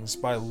things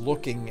by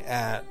looking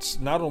at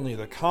not only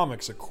the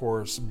comics, of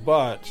course,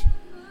 but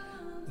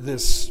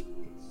this,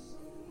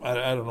 I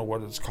don't know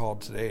what it's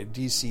called today,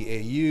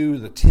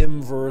 DCAU, the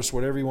Timverse,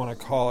 whatever you want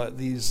to call it,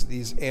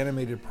 these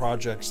animated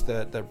projects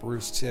that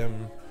Bruce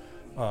Timm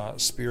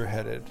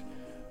spearheaded.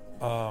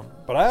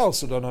 But I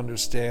also don't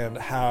understand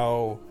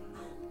how,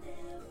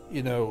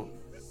 you know,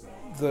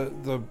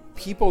 the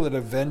people that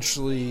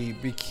eventually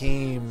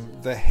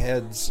became the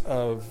heads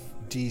of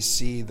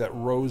DC that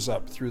rose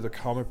up through the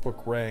comic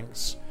book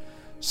ranks,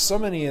 so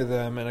many of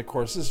them, and of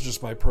course this is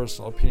just my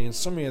personal opinion,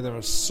 so many of them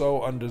are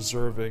so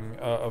undeserving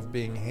of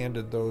being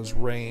handed those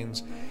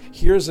reins.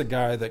 Here's a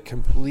guy that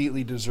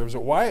completely deserves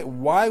it.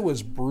 Why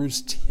was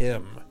Bruce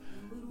Timm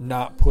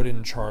not put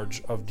in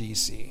charge of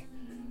DC?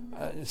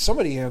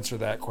 Somebody answer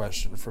that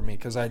question for me,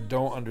 because I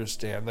don't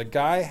understand. The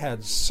guy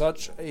had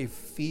such a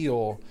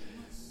feel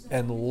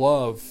and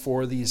love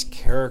for these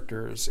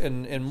characters,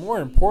 and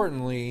more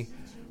importantly,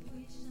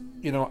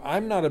 you know,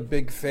 I'm not a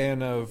big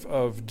fan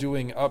of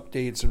doing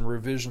updates and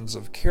revisions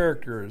of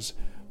characters,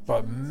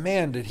 but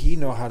man, did he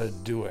know how to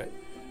do it.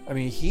 I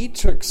mean, he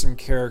took some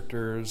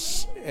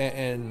characters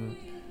and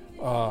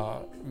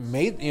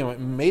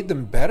made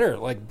them better,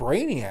 like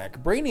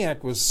Brainiac.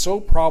 Brainiac was so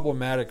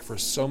problematic for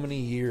so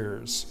many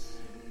years,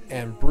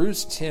 and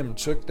Bruce Timm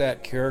took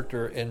that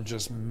character and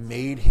just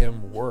made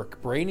him work.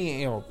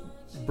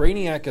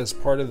 Brainiac as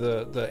part of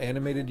the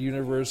animated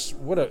universe,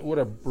 what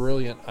a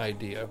brilliant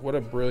idea. What a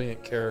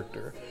brilliant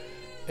character.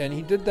 And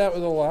he did that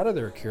with a lot of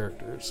their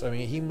characters. I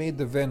mean, he made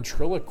the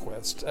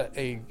ventriloquist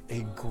a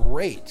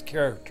great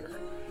character.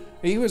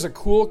 He was a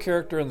cool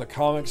character in the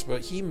comics,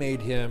 but he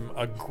made him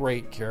a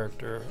great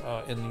character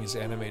in these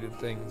animated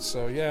things.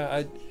 So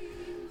yeah,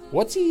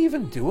 what's he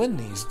even doing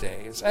these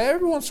days?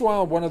 Every once in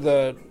a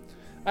while,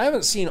 I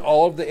haven't seen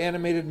all of the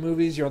animated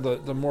movies, you know,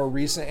 the more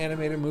recent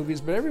animated movies,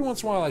 but every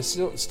once in a while I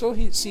still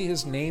see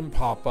his name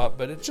pop up,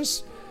 but it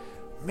just,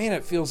 man,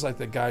 it feels like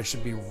the guy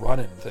should be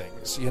running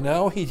things, you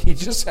know? He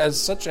just has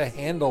such a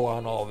handle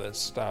on all this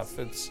stuff.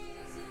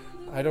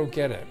 I don't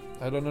get it.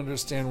 I don't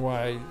understand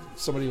why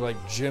somebody like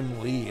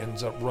Jim Lee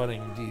ends up running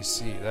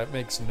DC. That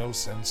makes no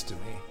sense to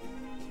me.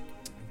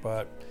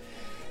 But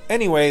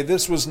anyway,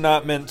 this was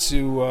not meant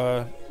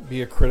to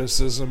be a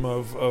criticism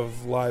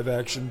of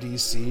live-action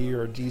DC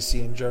or DC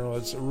in general.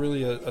 It's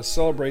really a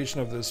celebration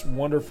of this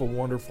wonderful,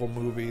 wonderful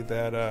movie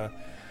that,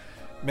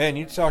 man,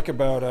 you talk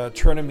about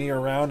turning me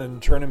around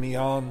and turning me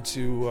on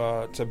to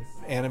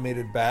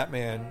animated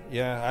Batman.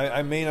 Yeah,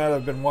 I may not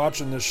have been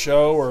watching the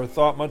show or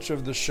thought much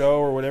of the show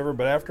or whatever,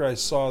 but after I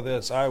saw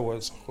this, I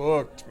was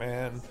hooked,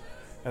 man.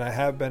 And I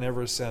have been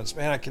ever since.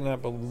 Man, I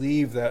cannot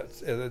believe that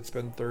it's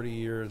been 30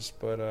 years,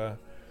 but...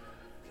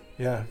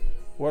 yeah,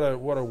 what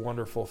a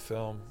wonderful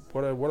film.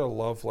 What a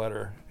love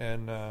letter.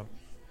 And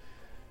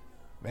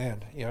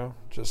man, you know,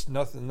 just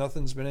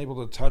nothing's been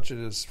able to touch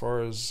it as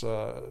far as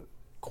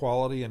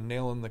quality and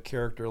nailing the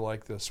character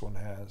like this one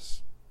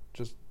has.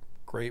 Just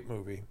great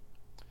movie.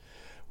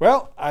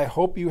 Well, I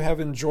hope you have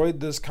enjoyed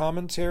this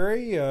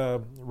commentary.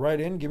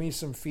 Write in, give me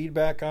some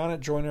feedback on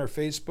it. Join our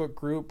Facebook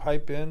group.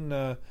 Pipe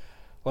in.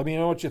 Let me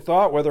know what you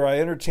thought, whether I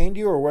entertained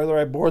you or whether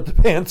I bored the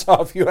pants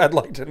off you. I'd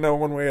like to know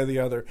one way or the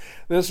other.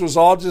 This was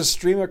all just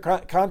stream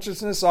of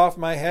consciousness off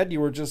my head.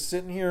 You were just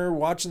sitting here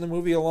watching the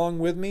movie along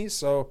with me,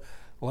 so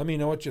let me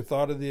know what you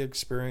thought of the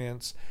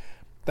experience.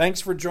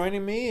 Thanks for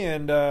joining me,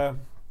 and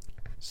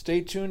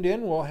stay tuned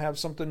in. We'll have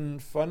something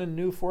fun and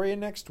new for you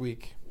next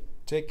week.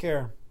 Take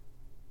care.